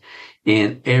out.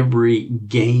 And every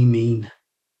gaming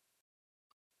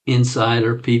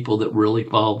insider, people that really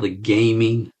follow the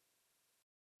gaming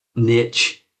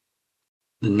niche,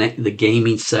 the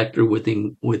gaming sector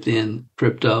within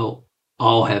crypto,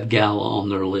 all have Gala on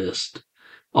their list.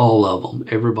 All of them.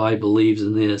 Everybody believes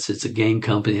in this. It's a game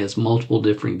company, has multiple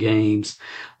different games.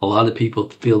 A lot of people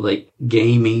feel that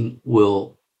gaming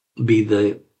will be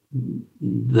the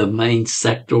main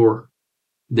sector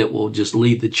that will just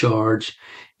lead the charge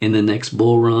in the next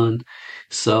bull run.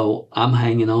 So I'm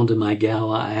hanging on to my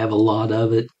Gala. I have a lot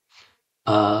of it.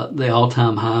 The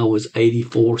all-time high was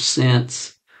 84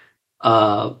 cents.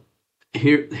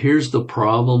 Here's the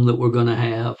problem that we're going to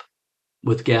have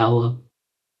with Gala,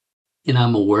 and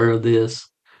I'm aware of this.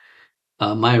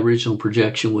 My original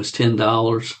projection was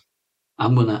 $10.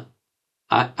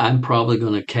 I'm probably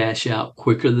going to cash out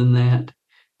quicker than that,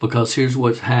 because here's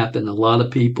what's happened. A lot of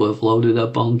people have loaded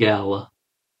up on Gala,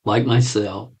 like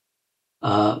myself.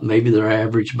 Maybe their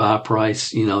average buy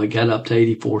price, it got up to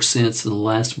 84 cents in the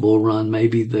last bull run.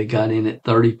 Maybe they got in at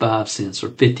 35 cents or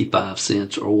 55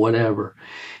 cents or whatever.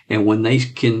 And when they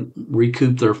can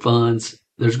recoup their funds,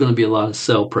 there's going to be a lot of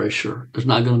sell pressure. There's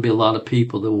not going to be a lot of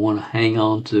people that want to hang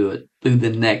on to it through the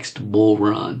next bull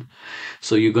run.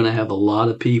 So you're going to have a lot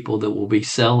of people that will be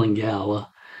selling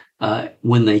Gala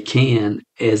when they can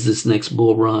as this next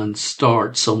bull run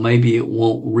starts. So maybe it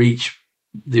won't reach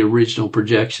the original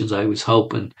projections I was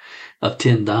hoping of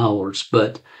 $10,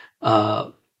 but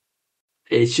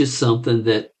it's just something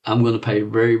that I'm going to pay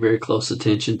very, very close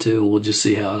attention to, and we'll just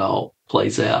see how it all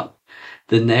plays out.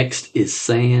 The next is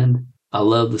Sand. I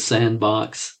love the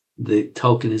Sandbox. The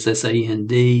token is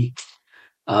SAND.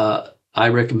 I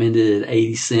recommended it at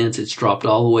 80 cents. It's dropped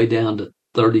all the way down to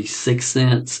 36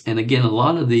 cents. And again, a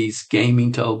lot of these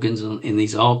gaming tokens and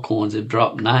these altcoins have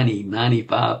dropped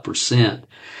 95%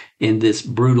 in this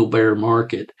brutal bear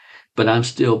market. But I'm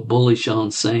still bullish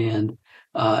on Sand,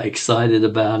 excited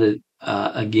about it.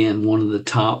 Again, one of the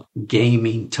top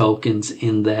gaming tokens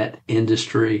in that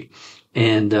industry.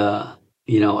 And,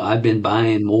 I've been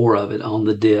buying more of it on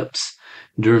the dips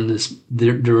during this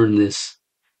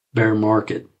bear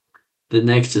market. The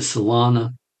next is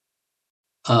Solana.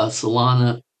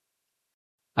 Solana,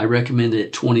 I recommend it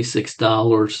at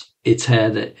 $26. It's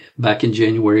had, back in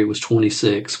January, it was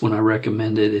 26 when I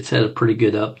recommended it. It's had a pretty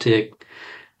good uptick.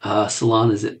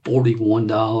 Solana is at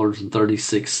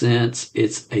 $41.36.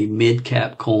 It's a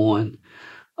mid-cap coin,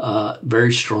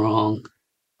 very strong.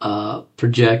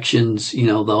 Projections, the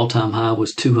all-time high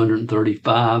was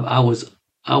 235. I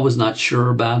was not sure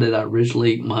about it.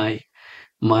 Originally,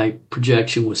 my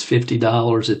projection was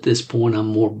 $50. At this point, I'm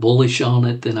more bullish on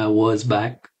it than I was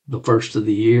back the first of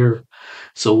the year.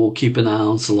 So we'll keep an eye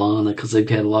on Solana because they've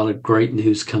had a lot of great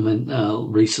news coming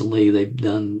recently. They've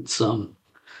done some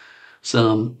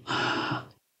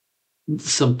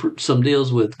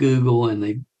deals with Google,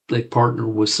 and they partner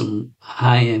with some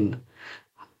high-end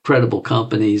credible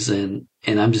companies, and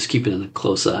I'm just keeping a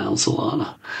close eye on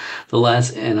Solana.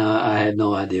 I had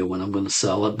no idea when I'm going to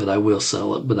sell it, but I will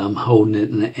sell it. But I'm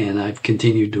holding it, and I've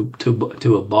continued to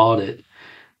have bought it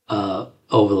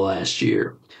over the last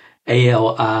year.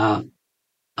 ALI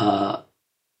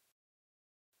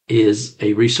is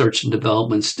a research and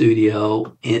development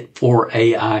studio for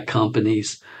AI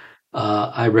companies.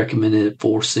 I recommend it at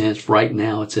 4 cents. Right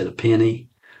now, it's at a penny.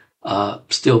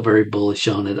 Still very bullish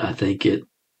on it. I think it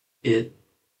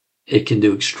can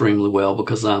do extremely well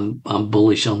because I'm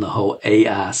bullish on the whole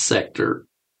AI sector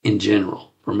in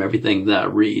general from everything that I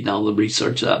read and all the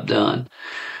research that I've done.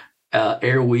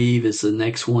 Airweave is the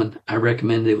next one. I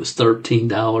recommended it was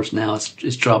 $13. Now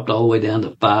it's dropped all the way down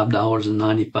to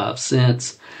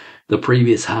 $5.95. The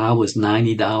previous high was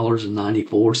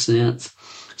 $90.94.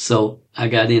 So I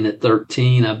got in at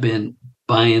 13. I've been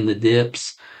buying the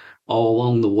dips all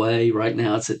along the way. Right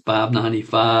now it's at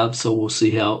 $5.95. So we'll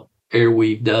see how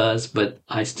Airweave does, but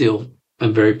I still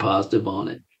am very positive on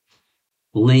it.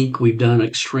 Link, we've done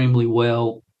extremely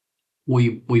well.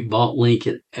 We bought Link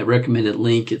I recommended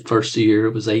Link at first of the year.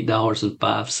 It was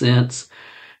 $8.05.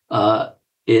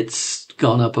 It's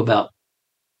gone up about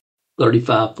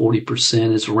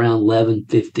 35-40%. It's around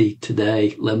 $11.50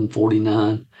 today,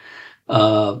 $11.49.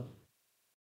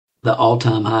 The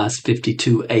all-time high is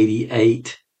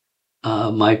 $52.88.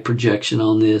 My projection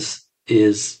on this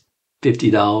is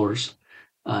 $50.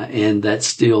 And that's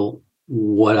still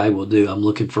what I will do. I'm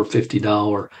looking for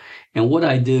 $50. And what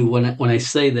I do when I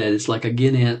say that, it's like I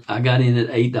got in at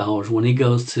 $8. When it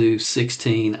goes to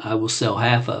 16, I will sell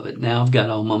half of it. Now I've got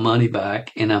all my money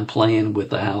back and I'm playing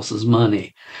with the house's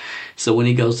money. So when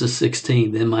it goes to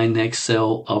 16, then my next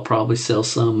sell, I'll probably sell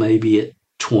some maybe at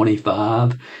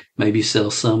 25, maybe sell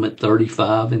some at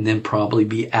 35, and then probably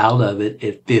be out of it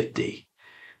at 50.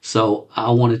 So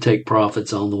I want to take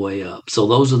profits on the way up. So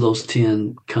those are those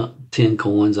 10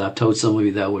 coins. I've told some of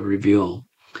you that I would review them.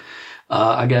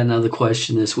 I got another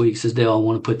question this week. It says, Dale, I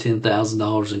want to put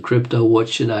 $10,000 in crypto. What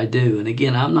should I do? And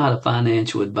again, I'm not a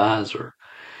financial advisor.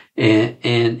 And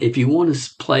if you want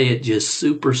to play it just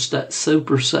super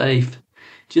safe,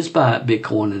 just buy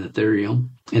Bitcoin and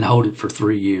Ethereum and hold it for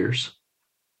 3 years.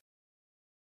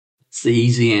 It's the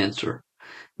easy answer.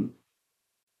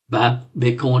 Buy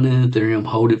Bitcoin and Ethereum,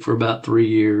 hold it for about 3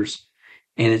 years.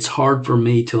 And it's hard for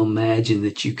me to imagine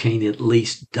that you can't at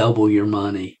least double your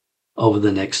money over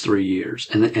the next 3 years.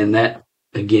 And that,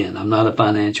 again, I'm not a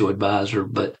financial advisor,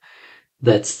 but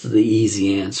that's the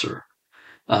easy answer.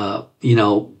 My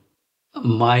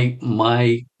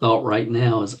thought right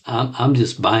now is I'm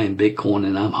just buying Bitcoin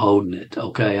and I'm holding it.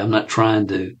 Okay. I'm not trying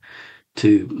to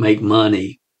make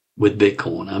money with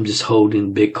Bitcoin. I'm just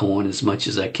holding Bitcoin as much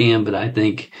as I can. But I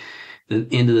think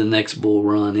into the next bull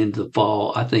run, into the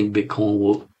fall, I think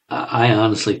Bitcoin I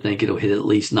honestly think it'll hit at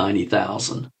least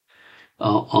 90,000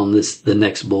 on the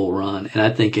next bull run. And I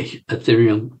think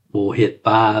Ethereum will hit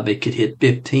 5. It could hit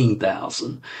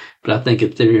 15,000, but I think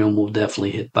Ethereum will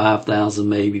definitely hit 5,000,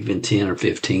 maybe even 10 or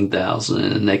 15,000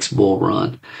 in the next bull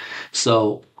run.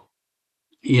 So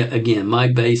yeah, again,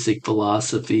 my basic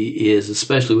philosophy is,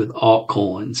 especially with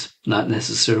altcoins, not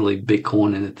necessarily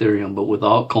Bitcoin and Ethereum, but with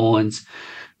altcoins,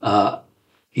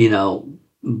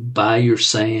 buy your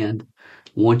sand.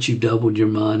 Once you've doubled your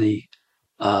money,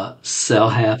 sell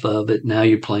half of it. Now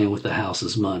you're playing with the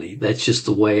house's money. That's just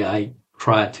the way I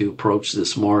try to approach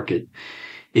this market.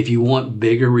 If you want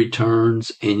bigger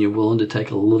returns and you're willing to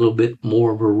take a little bit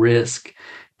more of a risk,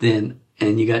 and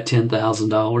you got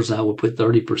 $10,000, I would put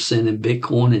 30% in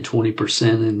Bitcoin and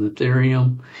 20% in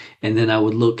Ethereum. And then I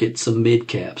would look at some mid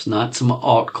caps, not some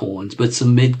altcoins, but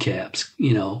some mid caps,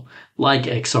 like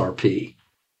XRP.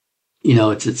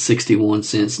 It's at 61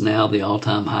 cents now. The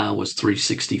all-time high was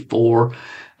 364.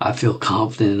 I feel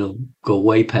confident it'll go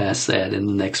way past that in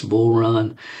the next bull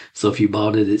run. So if you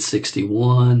bought it at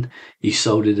 61, you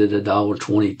sold it at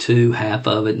 $1.22, half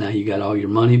of it, now you got all your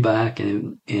money back,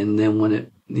 and then when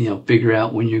it, figure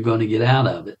out when you're going to get out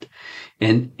of it.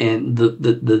 And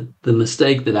the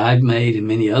mistake that I've made and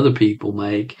many other people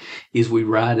make is we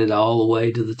ride it all the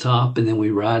way to the top, and then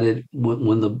we ride it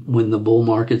when the bull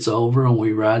market's over, and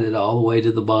we ride it all the way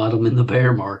to the bottom in the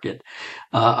bear market.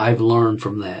 I've learned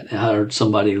from that. I heard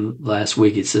somebody last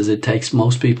week, it says it takes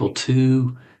most people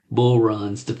 2 bull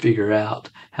runs to figure out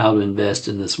how to invest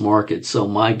in this market. So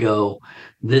my goal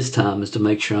this time is to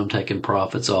make sure I'm taking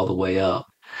profits all the way up.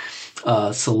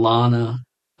 Solana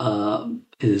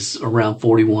is around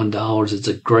 $41. It's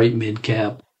a great mid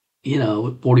cap.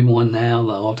 41 now.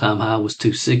 The all-time high was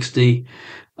 260.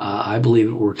 I believe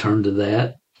it will return to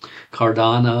that.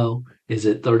 Cardano is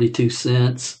at 32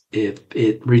 cents. If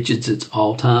it reaches its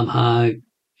all-time high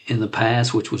in the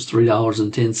past, which was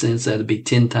 $3.10, that'd be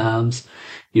 10 times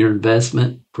your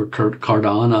investment for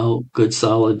Cardano. Good,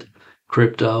 solid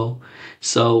crypto.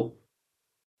 So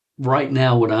right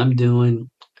now, what I'm doing,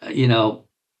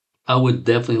 I would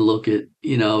definitely look at,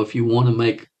 if you want to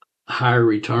make higher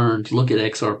returns, look at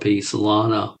XRP,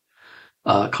 Solana,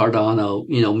 Cardano,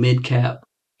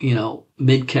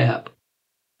 mid-cap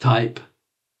type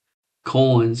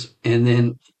coins. And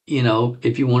then,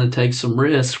 if you want to take some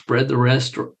risk, spread the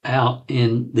rest out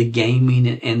in the gaming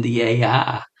and the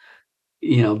AI,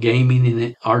 gaming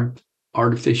and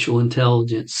artificial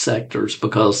intelligence sectors,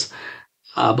 because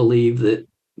I believe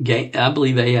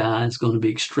AI is going to be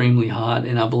extremely hot,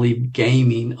 and I believe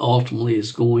gaming ultimately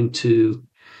is going to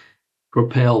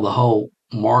propel the whole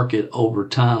market over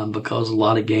time, because a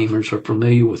lot of gamers are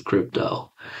familiar with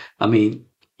crypto. I mean,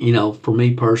 for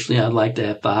me personally, I'd like to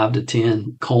have 5 to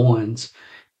 10 coins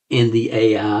in the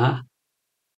AI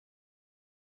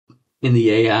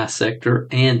sector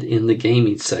and in the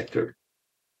gaming sector.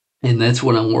 And that's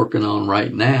what I'm working on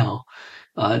right now.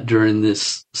 During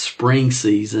this spring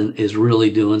season, is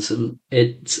really doing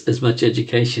as much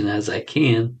education as I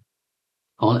can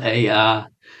on AI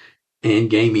and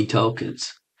gaming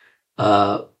tokens.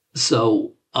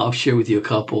 So I'll share with you a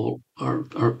couple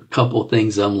of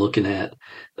things I'm looking at.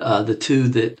 The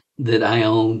 2 that I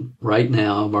own right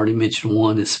now, I've already mentioned.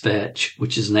 One is Fetch,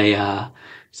 which is an AI.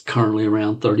 It's currently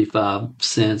around 35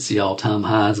 cents. The all-time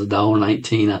high is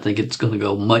 $1.19. I think it's going to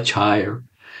go much higher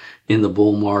in the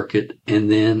bull market. And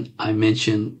then I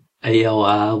mentioned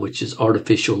ALI, which is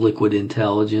artificial liquid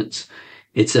intelligence.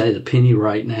 It's at a penny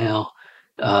right now.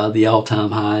 The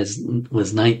all-time high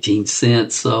was 19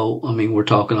 cents. So, we're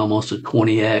talking almost a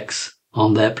 20x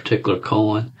on that particular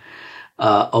coin.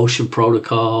 Ocean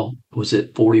Protocol was at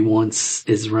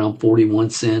is around 41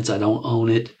 cents. I don't own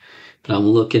it, but I'm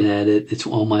looking at it. It's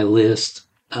on my list.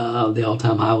 The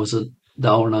all-time high was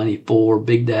 $1.94.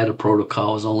 Big Data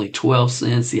Protocol is only 12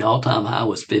 cents. The all-time high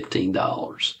was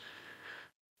 $15.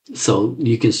 So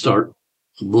you can start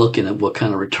looking at what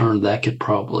kind of return that could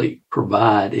probably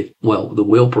provide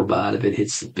will provide if it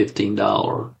hits the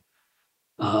 $15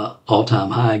 all-time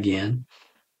high again.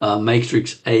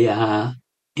 Matrix AI,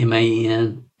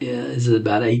 MAN, is at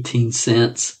about 18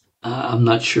 cents. I'm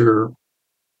not sure.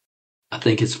 I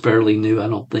think it's fairly new. I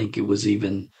don't think it was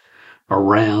even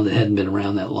around. It hadn't been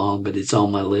around that long, but it's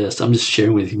on my list. I'm just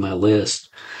sharing with you my list.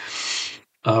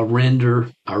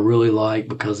 Render, I really like,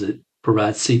 because it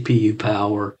provides CPU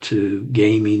power to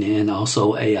gaming and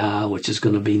also AI, which is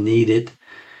going to be needed.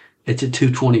 It's at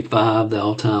 225. The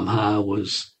all-time high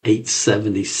was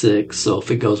 876. So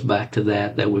if it goes back to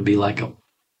that would be like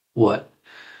 4x.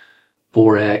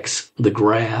 The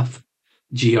Graph,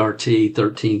 GRT,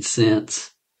 13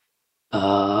 cents.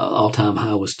 All-time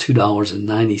high was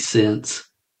 $2.90.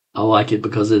 I like it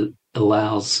because it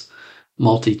allows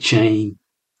multi-chain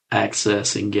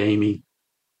access in gaming.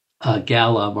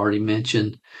 Gala, I've already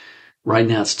mentioned. Right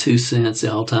now it's 2 cents.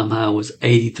 The all-time high was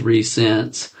 83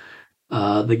 cents.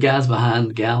 The guys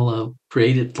behind Gala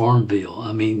created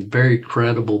Farmville. Very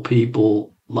credible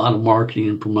people, a lot of marketing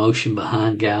and promotion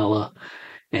behind Gala.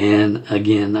 And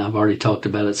again, I've already talked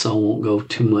about it, so I won't go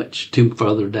too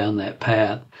further down that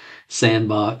path.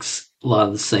 Sandbox, a lot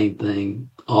of the same thing.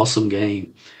 Awesome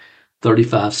game.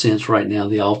 35 cents right now.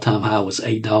 The all-time high was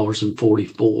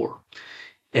 $8.44.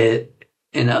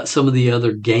 And some of the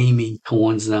other gaming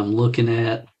coins that I'm looking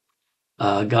at,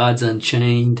 Gods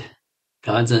Unchained.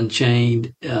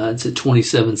 It's at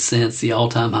 27 cents. The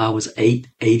all-time high was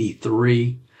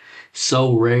 $8.83.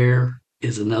 So Rare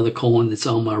is another coin that's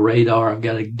on my radar. I've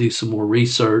got to do some more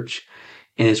research.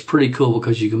 And it's pretty cool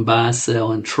because you can buy,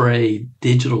 sell, and trade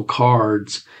digital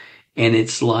cards and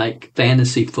it's like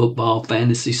fantasy football,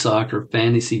 fantasy soccer,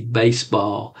 fantasy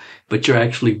baseball, but you're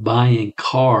actually buying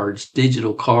cards,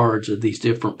 digital cards of these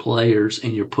different players,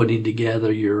 and you're putting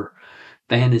together your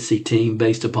fantasy team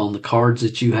based upon the cards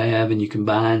that you have, and you can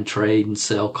buy and trade and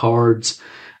sell cards.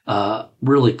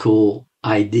 Really cool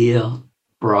idea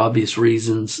for obvious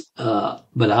reasons,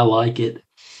 but I like it,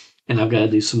 and I've got to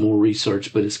do some more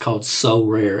research, but it's called So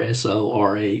Rare,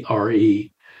 SORARE.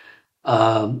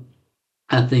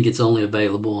 I think it's only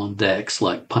available on DEX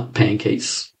like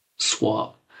Pancakes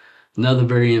Swap. Another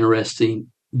very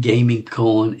interesting gaming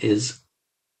coin is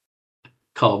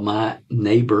called My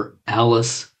Neighbor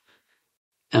Alice.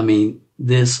 I mean,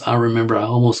 this, I remember I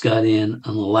almost got in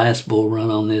on the last bull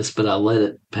run on this, but I let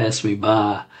it pass me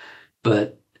by.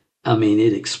 But I mean,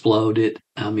 it exploded.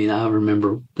 I mean, I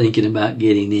remember thinking about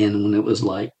getting in when it was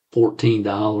like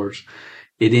 $14.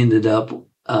 It ended up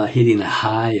hitting a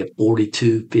high of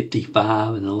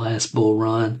 42.55 in the last bull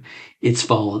run. It's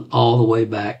fallen all the way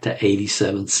back to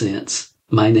 87 cents.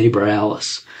 My Neighbor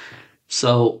Alice.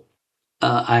 So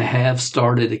I have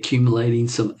started accumulating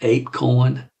some ape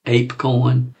coin. I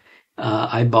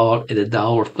bought at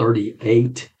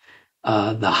 $1.38.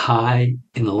 The high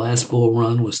in the last bull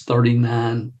run was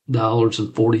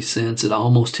 $39.40. It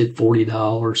almost hit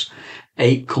 $40.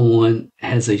 Apecoin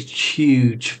has a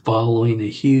huge following, a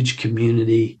huge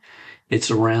community.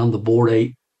 It's around the Bored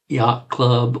Ape Yacht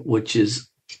Club, which is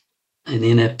an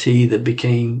NFT that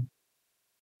became,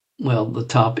 well, the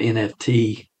top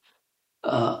NFT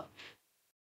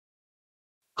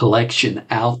collection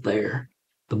out there,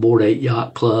 the Bored Ape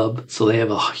Yacht Club. So they have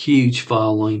a huge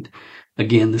following.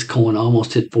 Again, this coin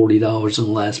almost hit $40 in the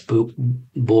last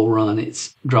bull run.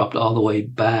 It's dropped all the way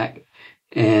back,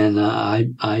 and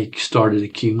I started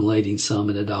accumulating some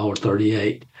at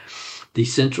 $1.38.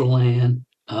 Decentraland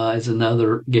is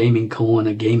another gaming coin,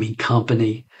 a gaming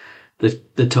company.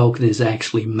 The token is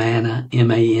actually Mana,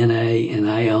 M-A-N-A, and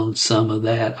I own some of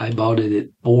that. I bought it at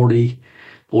 40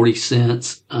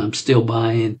 cents. I'm still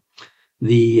buying.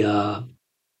 The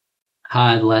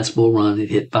high the last bull run, it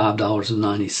hit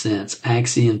 $5.90.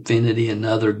 Axie Infinity,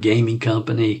 another gaming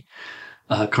company,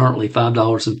 currently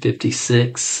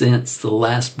 $5.56. The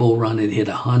last bull run, it hit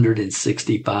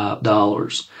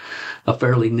 $165. A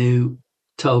fairly new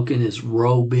token is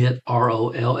Rollbit,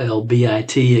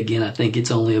 Rollbit. Again, I think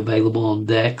it's only available on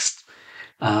DEX.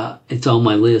 It's on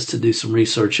my list to do some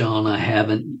research on. I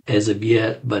haven't as of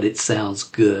yet, but it sounds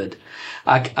good.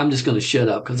 I'm just going to shut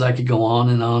up because I could go on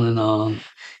and on and on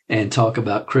and talk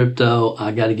about crypto.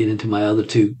 I got to get into my other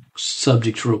two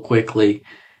subjects real quickly.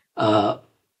 But,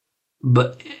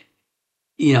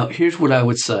 you know, here's what I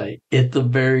would say. At the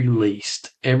very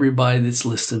least, everybody that's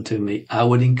listening to me, I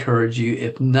would encourage you,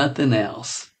 if nothing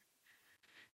else,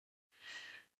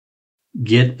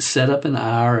 set up an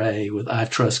IRA with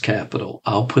iTrust Capital.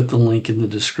 I'll put the link in the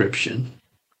description.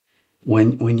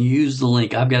 When you use the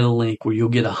link, I've got a link where you'll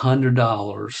get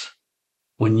 $100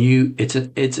 when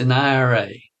it's an IRA,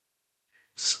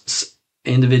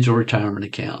 individual retirement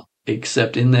account.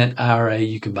 Except in that IRA,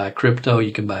 you can buy crypto,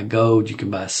 you can buy gold, you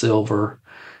can buy silver,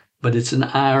 but it's an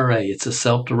IRA. It's a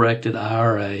self-directed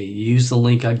IRA. Use the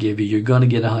link I give you. You're going to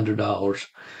get $100.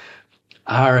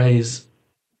 IRAs,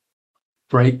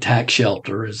 great tax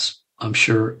shelter, as I'm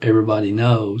sure everybody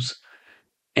knows.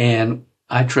 And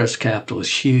iTrust Capital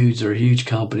is huge. They're a huge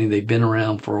company. They've been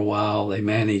around for a while. They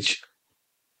manage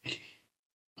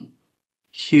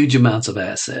huge amounts of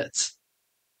assets.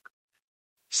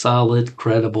 Solid,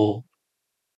 credible.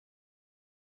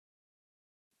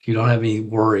 You don't have any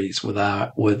worries with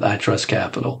iTrust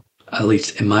Capital, at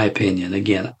least in my opinion.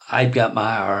 Again, I've got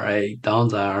my IRA,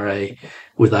 Don's IRA,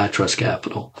 with iTrust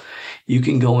Capital. You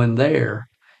can go in there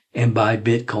and buy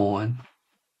Bitcoin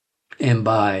and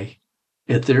buy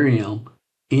Ethereum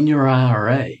in your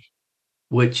IRA,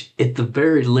 which at the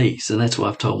very least, and that's what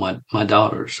I've told my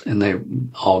daughters, and they've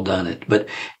all done it, but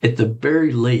at the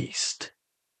very least,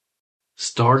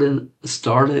 start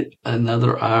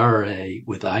another IRA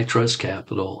with iTrust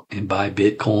Capital and buy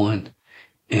Bitcoin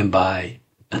and buy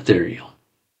Ethereum.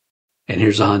 And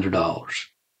here's $100.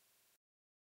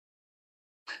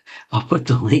 I'll put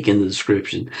the link in the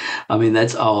description. I mean,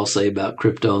 that's all I'll say about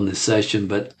crypto in this session,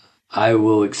 but I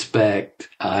do expect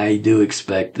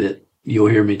that you'll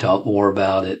hear me talk more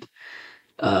about it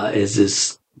as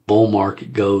this bull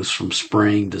market goes from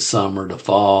spring to summer to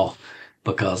fall,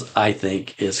 because I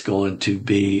think it's going to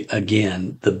be,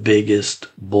 again, the biggest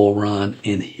bull run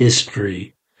in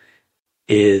history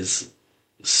is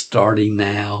starting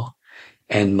now,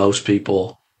 and most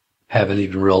people haven't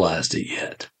even realized it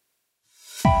yet.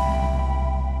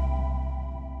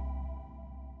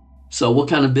 So what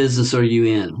kind of business are you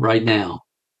in right now?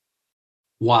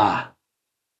 Why?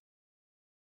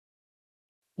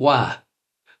 Why?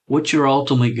 What's your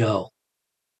ultimate goal?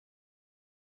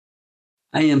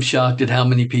 I am shocked at how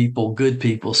many people, good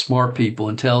people, smart people,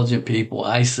 intelligent people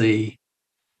I see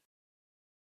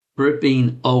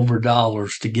ripping over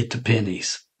dollars to get to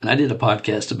pennies. And I did a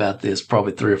podcast about this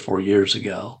probably 3 or 4 years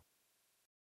ago.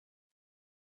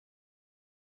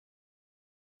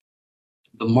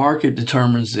 The market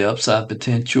determines the upside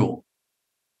potential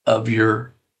of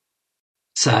your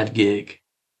side gig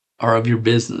or of your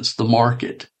business. The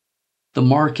market. The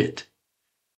market.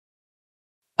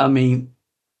 I mean,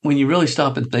 when you really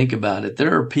stop and think about it,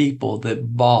 there are people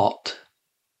that bought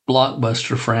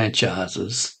Blockbuster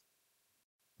franchises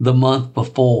the month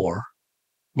before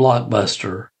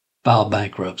Blockbuster filed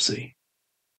bankruptcy.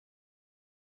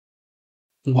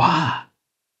 Why?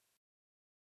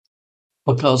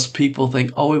 Because people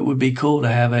think, oh, it would be cool to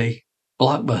have a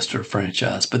Blockbuster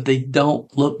franchise, but they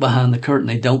don't look behind the curtain.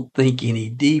 They don't think any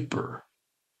deeper.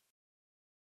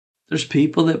 There's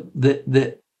people that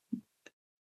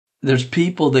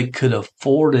could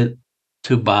afford it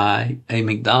to buy a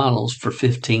McDonald's for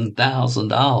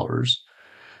 $15,000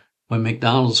 when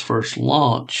McDonald's first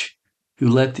launched, who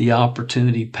let the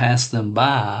opportunity pass them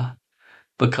by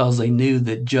because they knew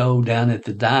that Joe down at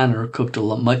the diner cooked a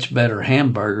much better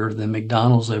hamburger than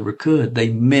McDonald's ever could. They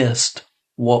missed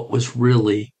what was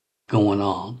really going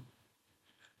on.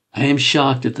 I am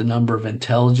shocked at the number of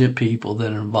intelligent people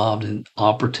that are involved in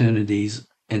opportunities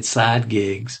and side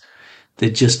gigs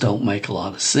that just don't make a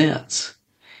lot of sense.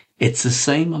 It's the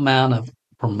same amount of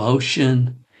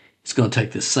promotion. It's going to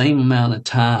take the same amount of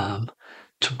time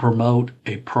to promote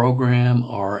a program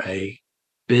or a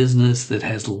business that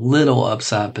has little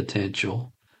upside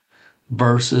potential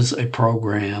versus a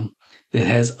program that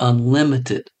has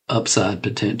unlimited upside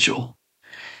potential.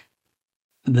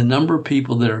 The number of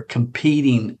people that are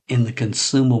competing in the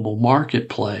consumable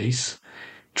marketplace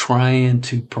trying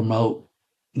to promote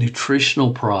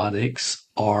nutritional products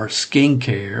or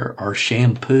skincare or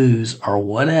shampoos or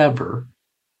whatever,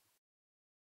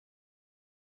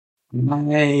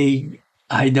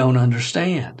 I don't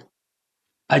understand.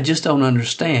 I just don't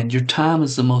understand. Your time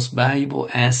is the most valuable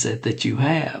asset that you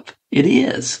have. It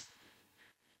is.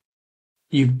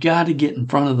 You've got to get in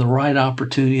front of the right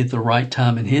opportunity at the right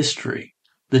time in history.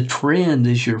 The trend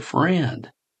is your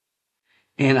friend.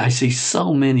 And I see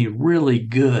so many really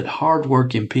good,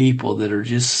 hardworking people that are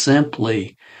just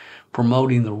simply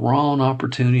promoting the wrong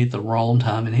opportunity at the wrong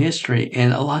time in history.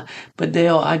 And but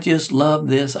Dale, I just love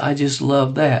this. I just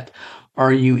love that.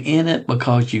 Are you in it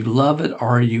because you love it?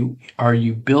 Or are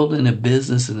you building a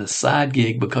business and a side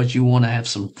gig because you want to have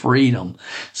some freedom,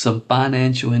 some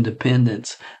financial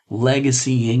independence,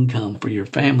 legacy income for your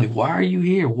family? Why are you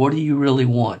here? What do you really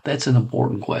want? That's an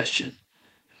important question.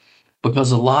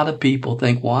 Because a lot of people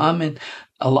think,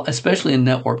 well, especially in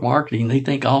network marketing, they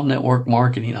think all network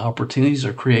marketing opportunities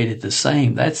are created the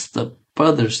same. That's the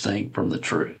furthest thing from the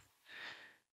truth.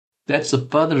 That's the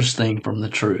furthest thing from the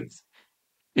truth.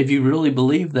 If you really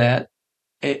believe that,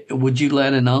 would you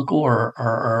let an uncle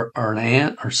or an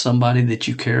aunt or somebody that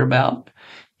you care about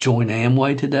join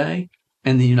Amway today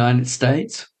in the United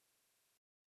States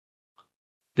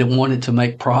that wanted to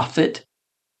make profit?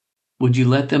 Would you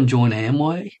let them join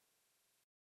Amway?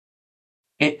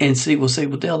 And we'll say,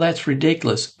 well, Dale, that's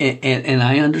ridiculous. And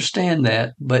I understand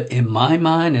that. But in my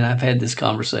mind, and I've had this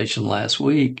conversation last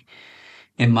week,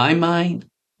 in my mind,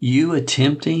 you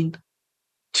attempting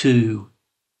to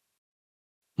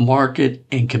market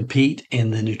and compete in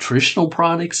the nutritional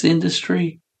products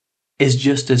industry is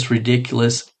just as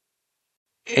ridiculous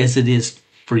as it is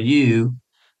for you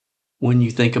when you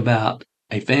think about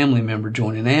a family member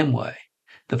joining Amway.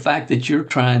 The fact that you're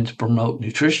trying to promote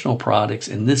nutritional products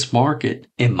in this market,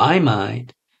 in my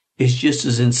mind, is just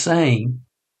as insane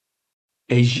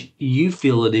as you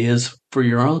feel it is for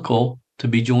your uncle to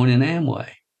be joining Amway.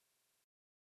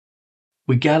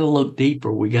 We got to look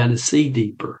deeper. We got to see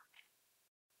deeper.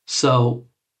 So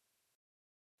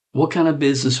what kind of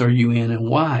business are you in and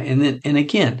why? And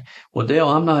again, well, Dale,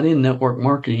 I'm not in network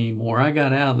marketing anymore. I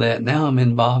got out of that. Now I'm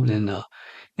involved in an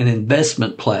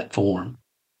investment platform.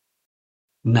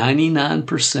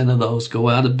 99% of those go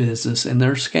out of business and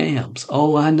they're scams.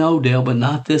 Oh, I know, Dale, but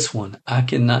not this one. I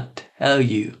cannot tell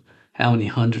you how many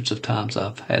hundreds of times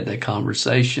I've had that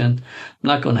conversation. I'm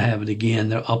not going to have it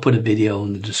again. I'll put a video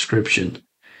in the description.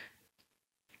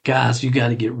 Guys, you got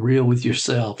to get real with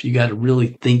yourself. You got to really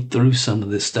think through some of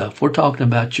this stuff. We're talking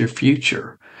about your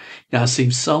future. Now, I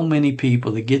see so many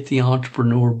people that get the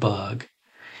entrepreneur bug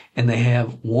and they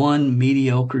have one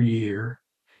mediocre year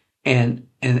And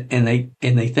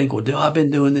they think, well, I've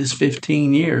been doing this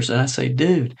 15 years. And I say,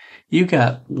 dude, you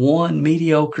got one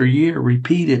mediocre year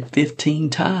repeated 15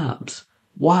 times.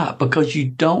 Why? Because you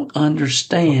don't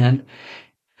understand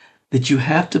that you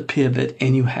have to pivot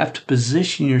and you have to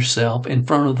position yourself in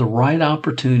front of the right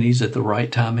opportunities at the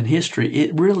right time in history.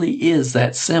 It really is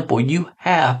that simple. You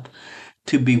have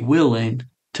to be willing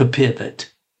to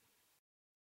pivot.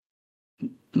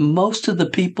 Most of the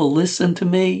people listen to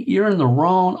me, you're in the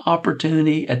wrong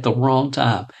opportunity at the wrong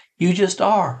time. You just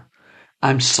are.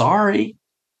 I'm sorry.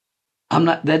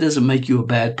 That doesn't make you a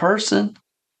bad person.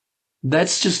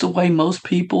 That's just the way most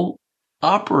people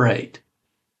operate.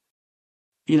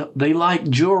 They like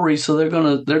jewelry, so they're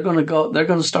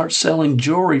gonna start selling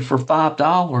jewelry for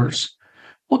 $5.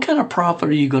 What kind of profit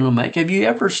are you going to make? Have you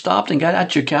ever stopped and got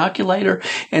out your calculator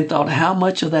and thought how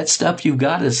much of that stuff you've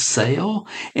got to sell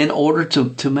in order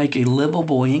to make a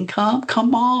livable income?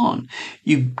 Come on.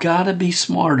 You've got to be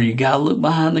smarter. You got to look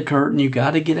behind the curtain. You've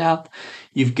got to get out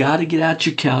your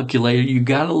calculator. You've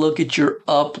got to look at your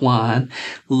upline,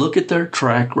 look at their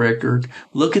track record,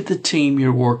 look at the team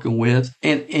you're working with,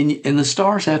 and the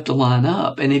stars have to line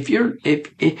up. And if you're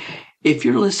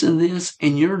listening to this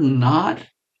and you're not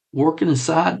working a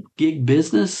side gig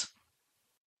business,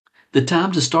 the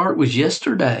time to start was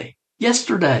yesterday. I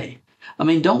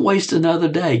mean, don't waste another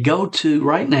day. Go to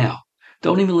right now.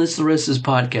 Don't even listen to the rest of this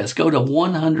podcast. Go to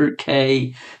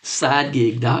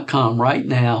 100ksidegig.com right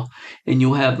now, and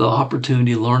you'll have the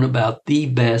opportunity to learn about the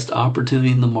best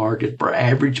opportunity in the market for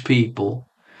average people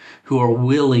who are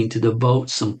willing to devote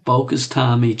some focused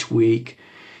time each week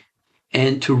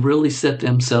and to really set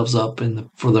themselves up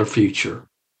for their future.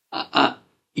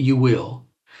 You will.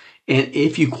 And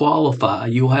if you qualify,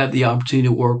 you'll have the opportunity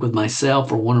to work with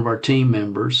myself or one of our team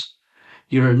members.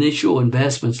 Your initial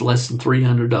investment's less than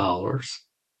 $300.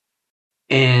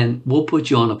 And we'll put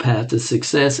you on a path to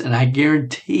success. And I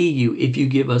guarantee you, if you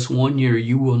give us 1 year,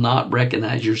 you will not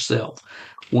recognize yourself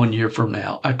 1 year from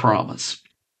now. I promise.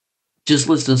 Just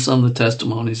listen to some of the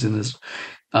testimonies in this.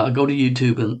 Go to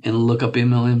YouTube and look up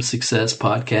MLM Success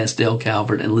Podcast, Dale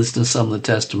Calvert, and listen to some of the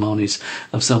testimonies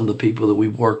of some of the people that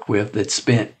we've worked with that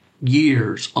spent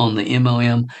years on the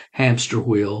MLM hamster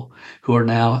wheel, who are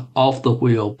now off the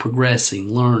wheel, progressing,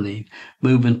 learning,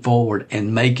 moving forward,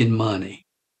 and making money.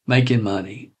 I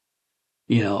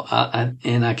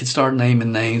could start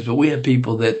naming names, but we have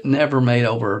people that never made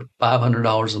over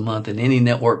 $500 a month in any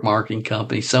network marketing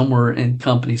company, somewhere in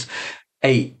companies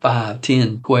 8, 5,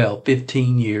 10, 12,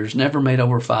 15 years, never made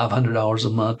over $500 a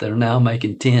month. They're now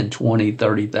making $10,000,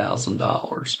 $20,000,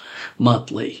 $30,000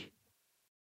 monthly.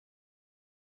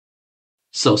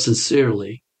 So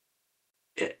sincerely,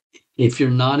 if you're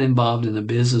not involved in a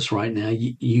business right now,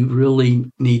 you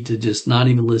really need to just not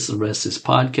even listen to the rest of this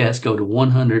podcast. Go to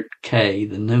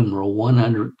 100K, the numeral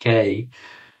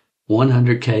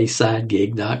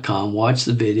 100ksidegig.com. Watch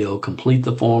the video, complete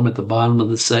the form at the bottom of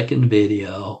the second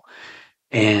video.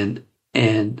 And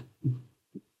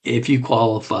if you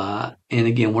qualify, and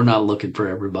again, we're not looking for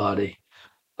everybody.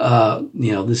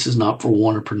 This is not for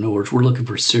entrepreneurs. We're looking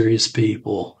for serious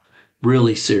people,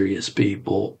 really serious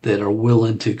people that are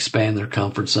willing to expand their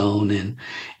comfort zone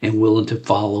and willing to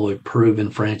follow a proven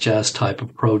franchise type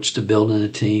approach to building a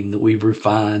team that we've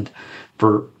refined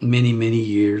for many, many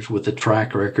years with a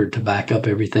track record to back up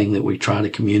everything that we try to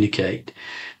communicate.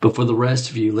 But for the rest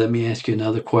of you, let me ask you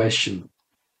another question.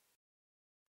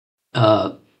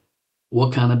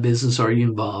 What kind of business are you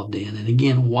involved in? And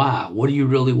again, why? What do you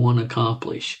really want to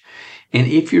accomplish? And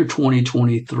if you're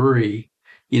 2023,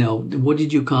 what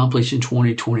did you accomplish in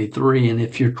 2023? And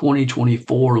if your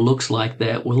 2024 looks like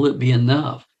that, will it be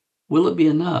enough? Will it be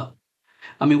enough?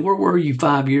 I mean, where were you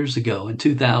 5 years ago in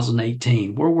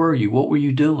 2018? Where were you? What were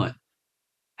you doing?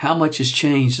 How much has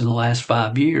changed in the last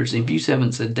 5 years? And if you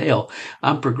haven't said, Dale,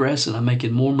 I'm progressing. I'm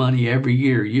making more money every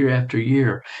year, year after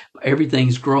year.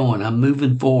 Everything's growing. I'm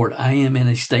moving forward. I am in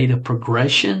a state of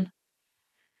progression.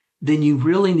 Then you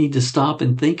really need to stop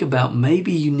and think about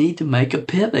maybe you need to make a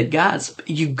pivot. Guys,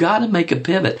 you've got to make a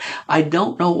pivot. I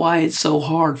don't know why it's so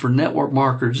hard for network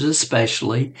marketers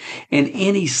especially, and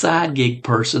any side gig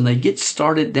person. They get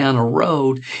started down a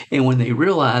road, and when they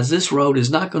realize this road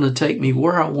is not going to take me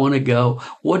where I want to go,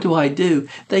 what do?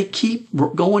 They keep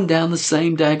going down the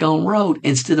same daggone road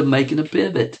instead of making a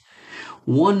pivot.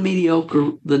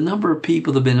 The number of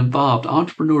people that have been involved,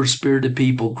 entrepreneurs, spirited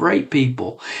people, great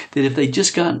people, that if they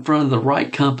just got in front of the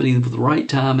right company with the right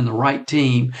time and the right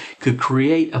team, could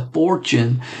create a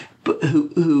fortune, but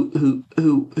who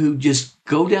just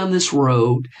go down this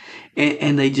road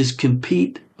and they just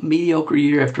compete mediocre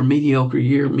year after mediocre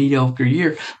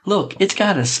year. Look, it's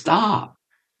got to stop.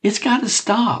 It's got to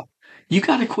stop. You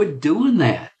got to quit doing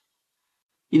that.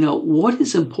 What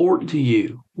is important to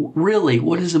you? Really,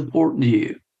 what is important to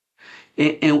you?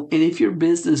 And if your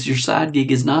business, your side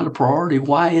gig is not a priority,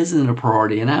 why isn't it a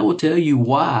priority? And I will tell you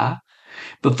why.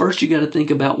 But first you got to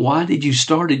think about, why did you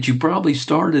start it? You probably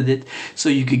started it so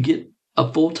you could get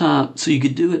so you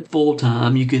could do it full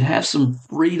time. You could have some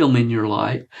freedom in your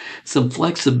life, some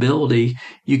flexibility.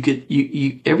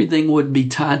 Everything wouldn't be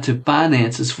tied to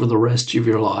finances for the rest of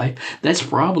your life. That's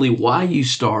probably why you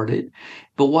started.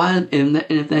 But why, and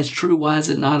if that's true, why is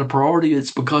it not a priority?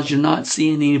 It's because you're not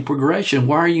seeing any progression.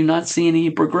 Why are you not seeing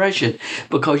any progression?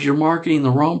 Because you're marketing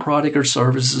the wrong product or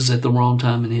services at the wrong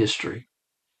time in history.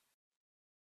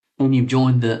 And you've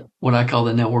joined what I call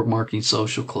the Network Marketing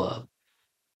Social Club.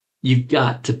 You've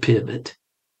got to pivot.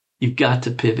 You've got to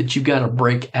pivot. You've got to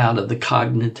break out of the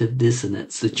cognitive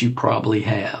dissonance that you probably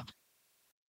have.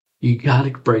 You got to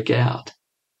break out.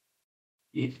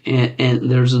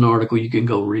 And there's an article, you can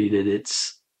go read it.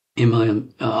 It's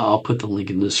MLM. I'll put the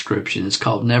link in the description. It's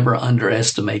called "Never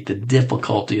Underestimate the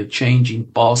Difficulty of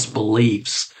Changing False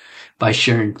Beliefs by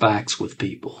Sharing Facts with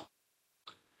People."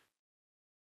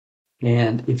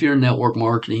 And if you're in network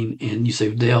marketing and you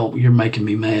say, "Dale, you're making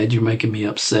me mad, you're making me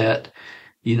upset.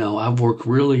 I've worked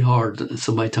really hard."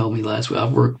 Somebody told me last week,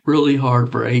 "I've worked really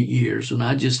hard for 8 years and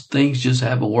things just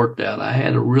haven't worked out. I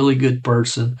had a really good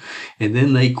person and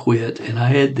then they quit and I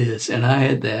had this and I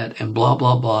had that and blah,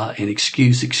 blah, blah, and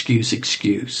excuse.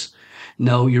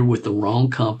 No, you're with the wrong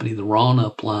company, the wrong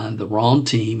upline, the wrong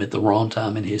team at the wrong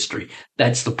time in history.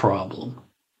 That's the problem.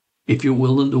 If you're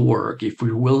willing to work, if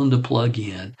you're willing to plug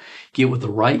in, get with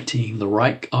the right team, the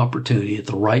right opportunity at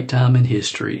the right time in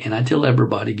history. And I tell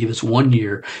everybody, give us 1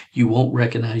 year, you won't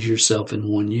recognize yourself in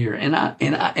 1 year. And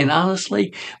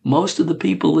honestly, most of the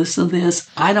people listening to this,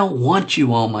 I don't want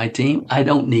you on my team. I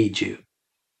don't need you.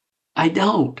 I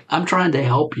don't. I'm trying to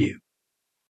help you.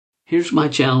 Here's my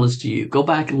challenge to you. Go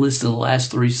back and listen to the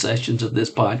last 3 sessions of this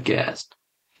podcast.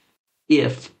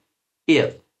 If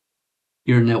you're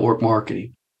in network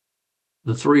marketing,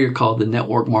 the 3 are called the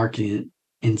Network Marketing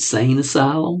Insane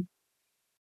Asylum.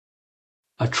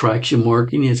 Attraction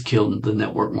marketing has killed the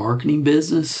network marketing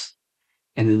business.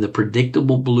 And then the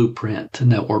predictable blueprint to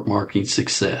network marketing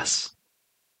success.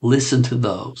 Listen to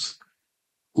those.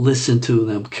 Listen to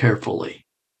them carefully.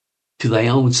 To thy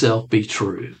own self be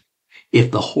true. If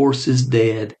the horse is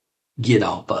dead, get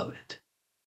off of it.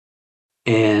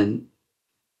 And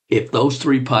if those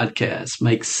 3 podcasts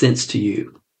make sense to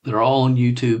you, they're all on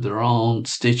YouTube. They're all on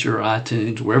Stitcher,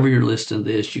 iTunes, wherever you're listening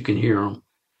to this, you can hear them.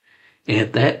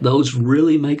 And if those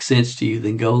really make sense to you,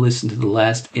 then go listen to the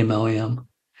last MLM.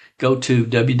 Go to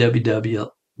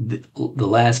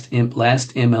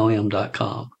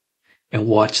www.lastmlm.com and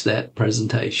watch that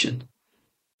presentation.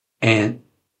 And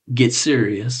get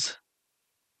serious.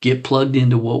 Get plugged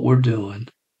into what we're doing.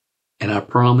 And I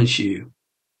promise you,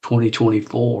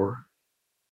 2024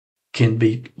 can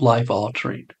be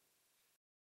life-altering.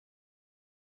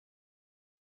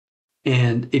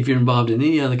 And if you're involved in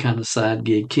any other kind of side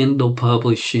gig, Kindle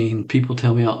publishing, people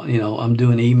tell me, I'm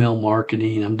doing email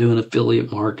marketing, I'm doing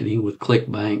affiliate marketing with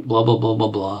ClickBank, blah, blah, blah, blah,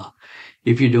 blah.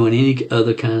 If you're doing any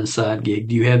other kind of side gig,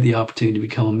 do you have the opportunity to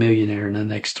become a millionaire in the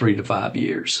next 3 to 5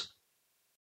 years?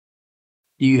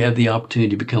 Do you have the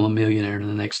opportunity to become a millionaire in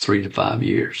the next 3 to 5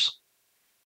 years?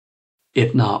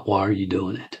 If not, why are you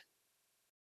doing it?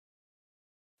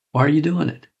 Why are you doing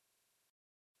it?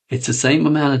 It's the same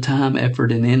amount of time,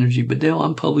 effort, and energy. But Dale,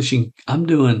 I'm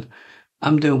doing,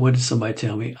 what did somebody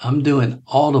tell me? I'm doing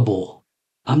Audible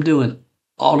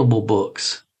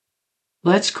books.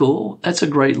 Well, that's cool. That's a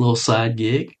great little side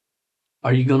gig.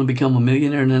 Are you going to become a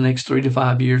millionaire in the next 3 to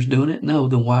 5 years doing it? No,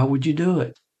 then why would you do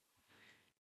it?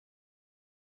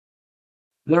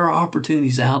 There are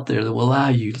opportunities out there that will allow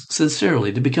you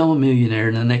sincerely to become a millionaire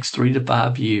in the next 3 to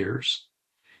 5 years.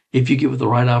 If you get with the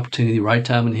right opportunity, right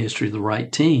time in history, the right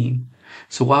team.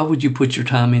 So why would you put your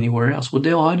time anywhere else? Well,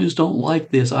 Dale, I just don't like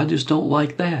this. I just don't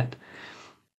like that.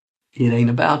 It ain't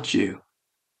about you.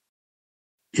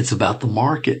 It's about the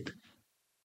market.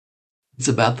 It's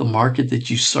about the market that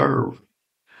you serve.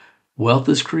 Wealth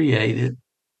is created.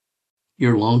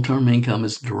 Your long-term income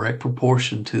is direct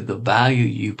proportion to the value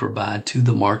you provide to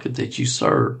the market that you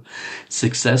serve.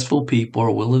 Successful people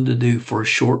are willing to do for a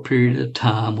short period of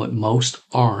time what most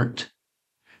aren't,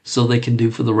 so they can do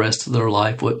for the rest of their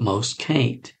life what most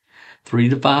can't. 3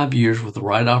 to 5 years with the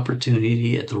right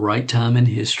opportunity at the right time in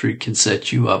history can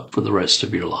set you up for the rest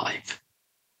of your life.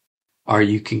 Or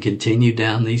you can continue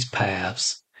down these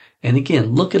paths. And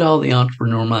again, look at all the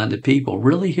entrepreneur-minded people.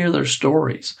 Really hear their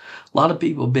stories. A lot of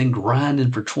people have been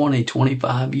grinding for 20,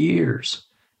 25 years.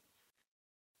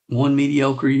 one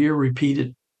mediocre year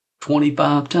repeated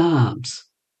 25 times.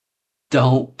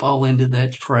 Don't fall into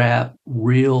that trap.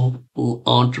 Real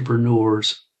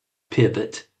entrepreneurs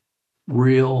pivot.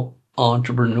 Real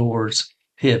entrepreneurs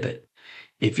pivot.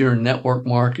 If you're in network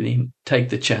marketing, take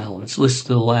the challenge. Listen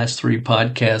to the last 3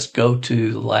 podcasts. Go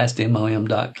to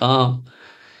thelastmlm.com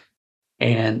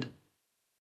and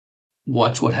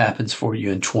watch what happens for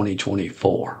you in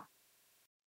 2024.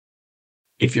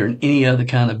 If you're in any other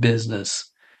kind of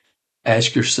business,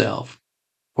 ask yourself,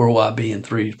 where will I be in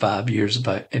 3 to 5 years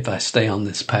if I stay on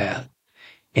this path?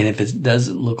 And if it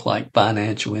doesn't look like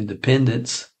financial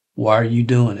independence, why are you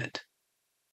doing it?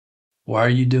 Why are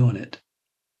you doing it?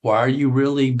 Why are you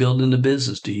really building a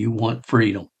business? Do you want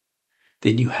freedom?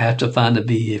 Then you have to find a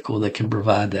vehicle that can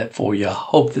provide that for you. I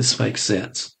hope this makes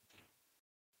sense.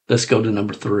 Let's go to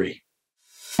number 3.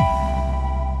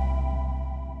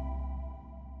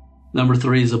 Number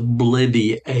 3 is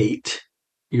obliviate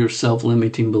your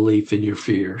self-limiting belief in your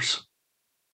fears.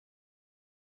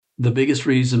 The biggest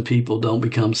reason people don't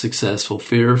become successful,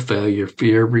 fear of failure,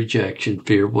 fear of rejection,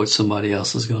 fear of what somebody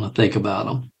else is going to think about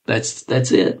them.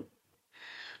 That's it.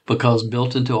 Because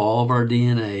built into all of our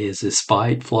DNA is this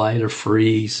fight, flight, or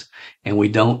freeze, and we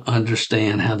don't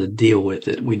understand how to deal with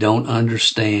it. We don't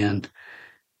understand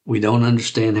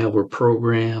how we're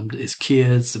programmed as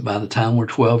kids. By the time we're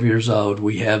 12 years old,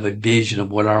 we have a vision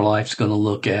of what our life's going to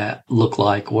look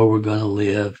like, where we're going to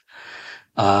live,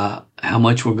 how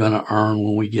much we're going to earn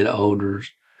when we get older.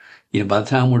 By the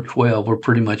time we're 12, we're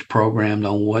pretty much programmed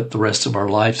on what the rest of our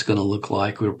life's going to look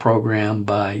like. We're programmed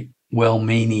by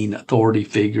well-meaning authority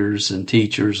figures and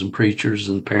teachers and preachers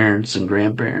and parents and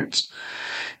grandparents.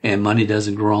 And money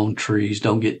doesn't grow on trees.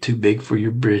 Don't get too big for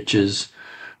your britches.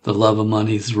 The love of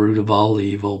money is the root of all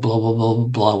evil. Blah, blah, blah, blah,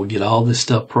 blah. We get all this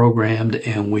stuff programmed,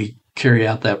 and we carry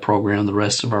out that program the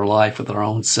rest of our life with our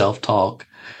own self-talk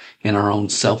and our own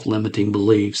self-limiting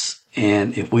beliefs.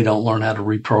 And if we don't learn how to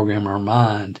reprogram our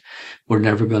mind, we're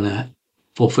never going to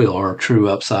fulfill our true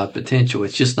upside potential.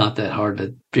 It's just not that hard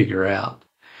to figure out.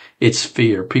 It's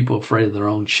fear. People are afraid of their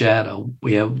own shadow.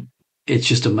 It's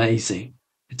just amazing.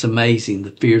 It's amazing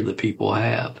the fear that people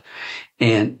have.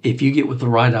 And if you get with the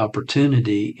right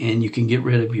opportunity and you can get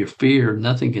rid of your fear,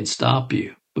 nothing can stop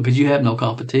you because you have no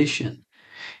competition.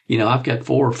 I've got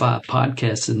 4 or 5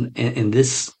 podcasts and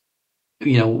this,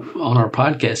 on our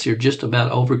podcast here, just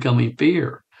about overcoming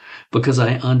fear because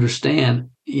I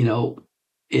understand,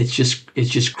 it's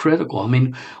just critical. I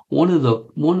mean, one of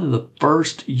the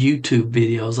first YouTube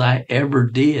videos I ever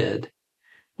did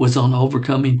was on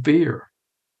overcoming fear.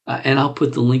 And I'll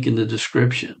put the link in the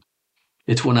description.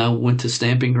 It's when I went to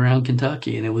Stamping Ground,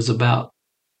 Kentucky, and it was about,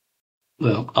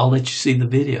 I'll let you see the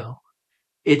video.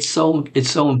 It's so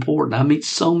important. I meet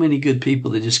so many good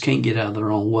people that just can't get out of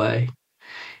their own way.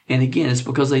 And again, it's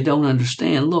because they don't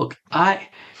understand. Look,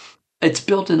 it's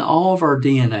built in all of our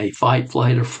DNA, fight,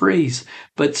 flight, or freeze.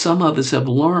 But some of us have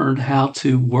learned how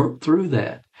to work through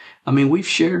that. I mean, we've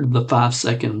shared the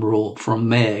 5-second rule from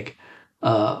Meg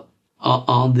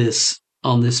on this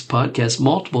podcast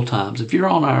multiple times. If you're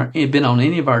been on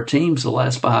any of our teams the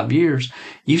last 5 years,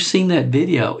 you've seen that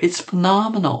video. It's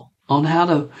phenomenal on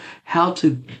how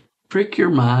to trick your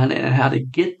mind and how to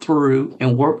get through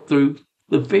and work through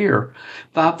the fear.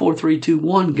 5, 4, 3, 2,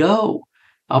 1, go.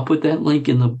 I'll put that link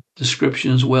in the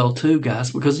description as well too,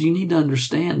 guys, because you need to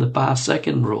understand the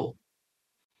 5-second rule.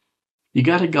 You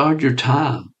got to guard your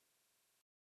time.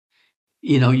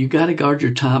 You got to guard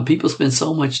your time. People spend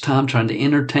so much time trying to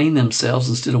entertain themselves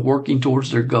instead of working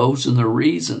towards their goals and their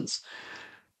reasons.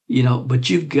 But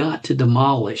you've got to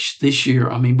demolish this year.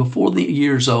 I mean, before the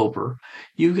year's over,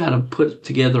 you've got to put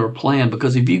together a plan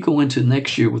because if you go into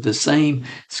next year with the same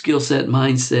skill set,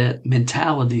 mindset,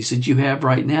 mentalities that you have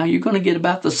right now, you're going to get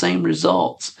about the same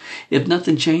results. If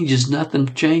nothing changes,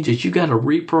 nothing changes. You got to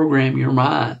reprogram your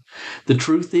mind. The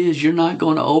truth is you're not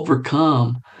going to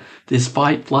overcome this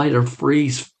fight, flight, or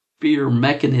freeze fear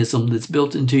mechanism that's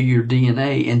built into your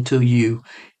DNA until you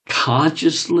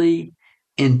consciously,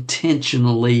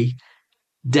 intentionally,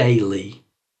 daily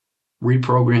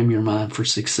reprogram your mind for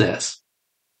success.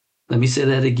 Let me say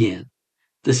that again.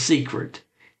 The secret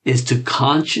is to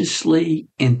consciously,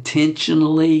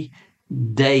 intentionally,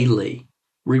 daily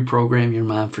reprogram your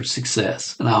mind for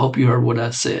success. And I hope you heard what I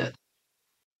said.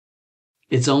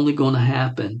 It's only going to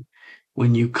happen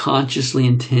when you consciously,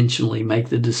 intentionally make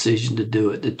the decision to do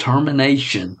it.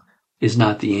 Determination is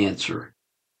not the answer.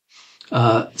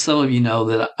 Some of you know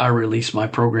that I release my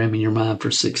Programming Your Mind for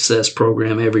Success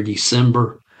program every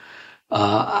December.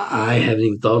 I haven't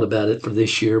even thought about it for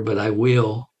this year, but I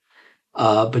will.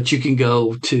 But you can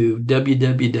go to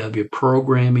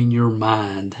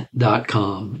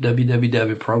www.programmingyourmind.com,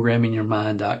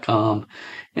 www.programmingyourmind.com,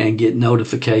 and get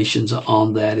notifications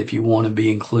on that if you want to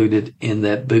be included in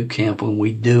that boot camp when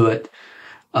we do it.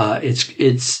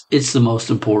 It's the most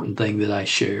important thing that I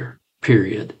share,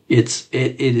 period. It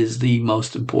is the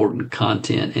most important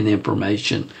content and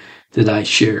information that I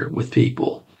share with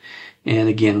people. And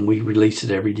again, we release it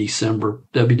every December,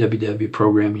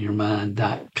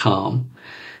 www.programmingyourmind.com.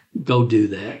 Go do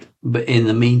that. But in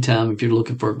the meantime, if you're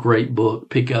looking for a great book,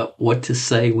 pick up What to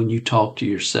Say When You Talk to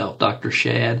Yourself, Dr.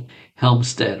 Shad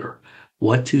Helmstetter.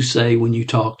 What to Say When You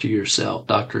Talk to Yourself,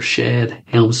 Dr. Shad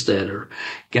Helmstetter.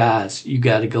 Guys, you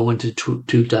got to go into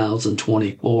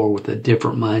 2024 with a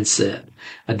different mindset,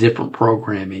 a different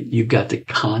programming. You've got to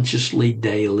consciously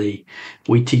daily.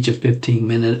 We teach a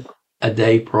 15-minute a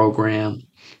day program,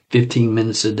 15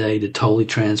 minutes a day to totally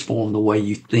transform the way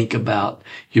you think about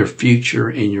your future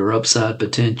and your upside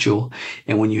potential.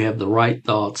 And when you have the right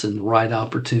thoughts and the right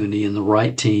opportunity and the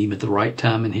right team at the right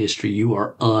time in history, you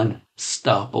are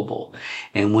unstoppable.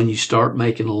 And when you start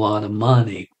making a lot of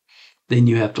money, then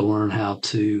you have to learn how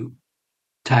to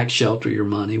tax shelter your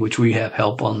money, which we have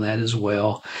help on that as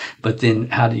well. But then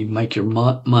how do you make your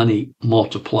money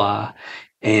multiply?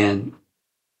 And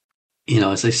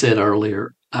as I said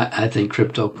earlier, I think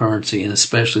cryptocurrency, and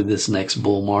especially this next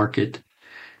bull market,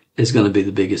 is going to be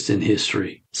the biggest in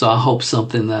history. So I hope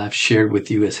something that I've shared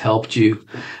with you has helped you.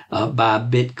 Buy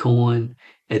Bitcoin.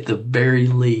 At the very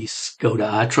least, go to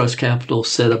iTrust Capital,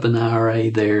 set up an IRA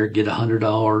there, get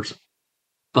 $100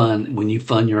 fund. When you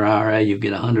fund your IRA, you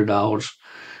get $100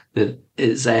 that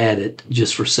is added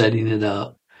just for setting it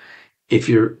up. If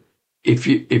you're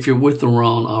with the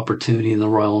wrong opportunity and the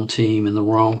wrong team and the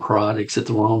wrong products at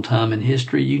the wrong time in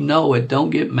history, you know it.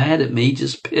 Don't get mad at me.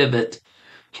 Just pivot.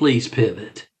 Please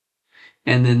pivot.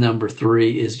 And then number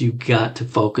 3 is you got to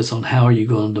focus on how are you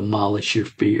going to demolish your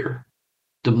fear.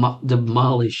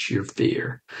 Demolish your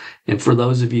fear. And for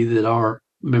those of you that are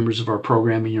members of our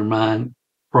Programming Your Mind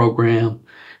program,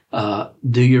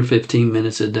 do your 15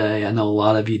 minutes a day. I know a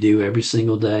lot of you do every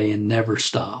single day, and never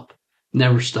stop.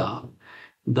 Never stop.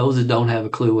 Those that don't have a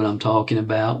clue what I'm talking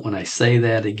about, when I say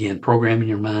that, again,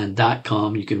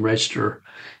 programmingyourmind.com, you can register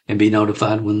and be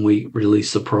notified when we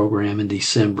release the program in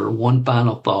December. One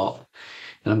final thought,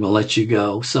 and I'm going to let you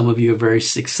go. Some of you are very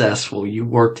successful. You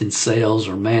worked in sales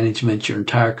or management your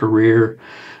entire career,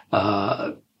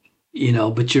 but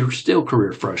you're still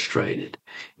career frustrated.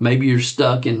 Maybe you're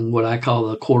stuck in what I call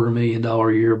the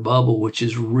 $250,000 a year bubble, which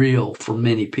is real for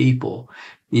many people.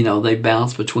 They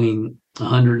bounce between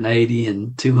 $180,000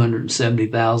 and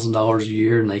 $270,000 a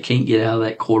year, and they can't get out of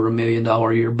that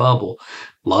 $250,000 a year bubble.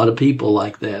 A lot of people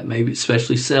like that, maybe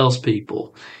especially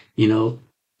salespeople.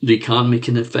 The economy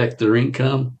can affect their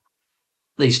income.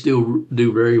 They still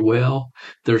do very well.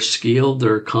 They're skilled.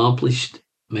 They're accomplished.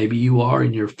 Maybe you are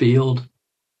in your field.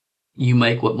 You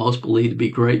make what most believe to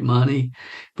be great money,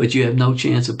 but you have no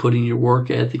chance of putting your work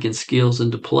ethic and skills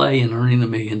into play and earning $1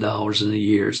 million in a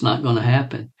year. It's not going to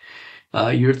happen.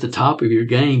 You're at the top of your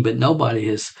game, but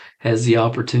nobody has the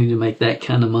opportunity to make that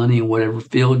kind of money in whatever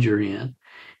field you're in.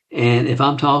 And if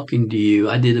I'm talking to you,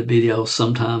 I did a video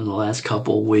sometime in the last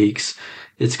couple of weeks.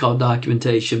 It's called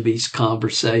Documentation Beats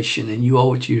Conversation, and you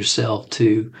owe it to yourself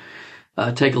to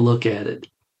take a look at it.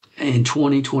 In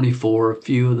 2024, a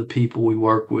few of the people we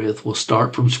work with will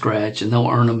start from scratch and they'll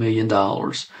earn $1 million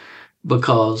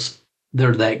because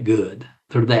they're that good.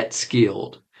 They're that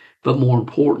skilled. But more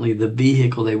importantly, the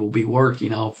vehicle they will be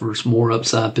working offers more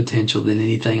upside potential than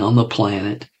anything on the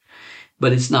planet.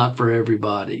 But it's not for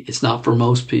everybody. It's not for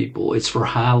most people. It's for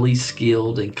highly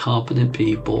skilled and competent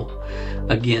people.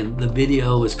 Again, the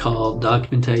video is called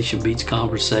Documentation Beats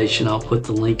Conversation. I'll put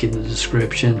the link in the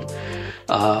description.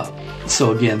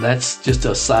 So again, that's just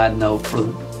a side note for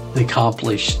the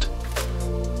accomplished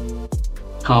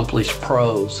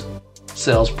pros,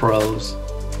 sales pros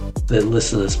that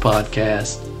listen to this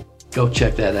podcast. Go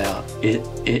check that out.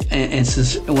 And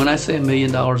since when I say $1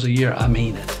 million a year, I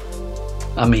mean it.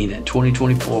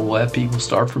 2024, we'll have people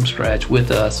start from scratch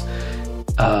with us.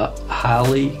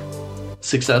 Highly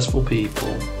successful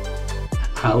people,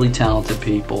 highly talented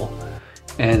people,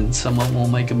 and some of them will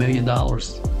make $1 million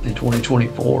in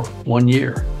 2024, 1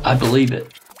 year. I believe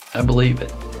it.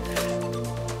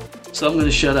 So I'm going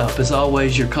to shut up. As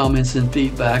always, your comments and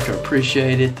feedback are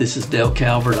appreciated. This is Dale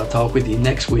Calvert. I'll talk with you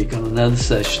next week on another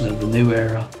session of the New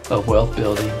Era of Wealth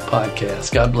Building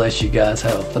podcast. God bless you guys.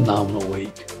 Have a phenomenal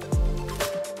week.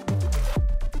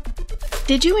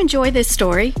 Did you enjoy this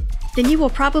story? Then you will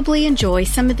probably enjoy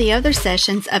some of the other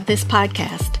sessions of this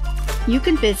podcast. you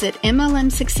can visit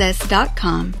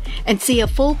MLMsuccess.com and see a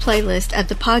full playlist of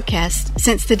the podcast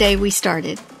since the day we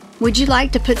started. Would you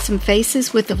like to put some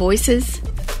faces with the voices?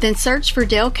 Then search for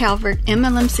Dale Calvert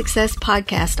MLM Success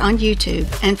Podcast on YouTube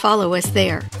and follow us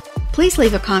there. Please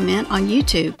leave a comment on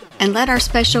YouTube and let our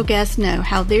special guests know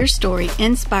how their story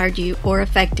inspired you or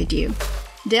affected you.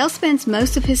 Dale spends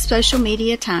most of his social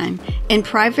media time in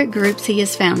private groups he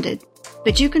has founded,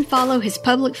 but you can follow his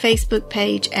public Facebook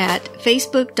page at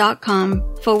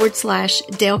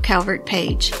facebook.com/Dale Calvert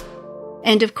page.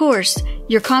 And of course,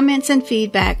 your comments and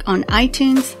feedback on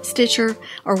iTunes, Stitcher,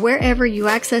 or wherever you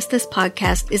access this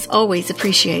podcast is always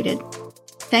appreciated.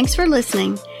 Thanks for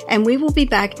listening, and we will be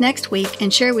back next week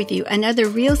and share with you another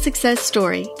real success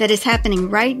story that is happening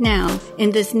right now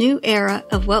in this new era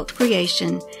of wealth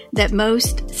creation that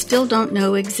most still don't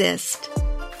know exist.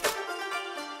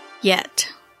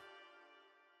 Yet.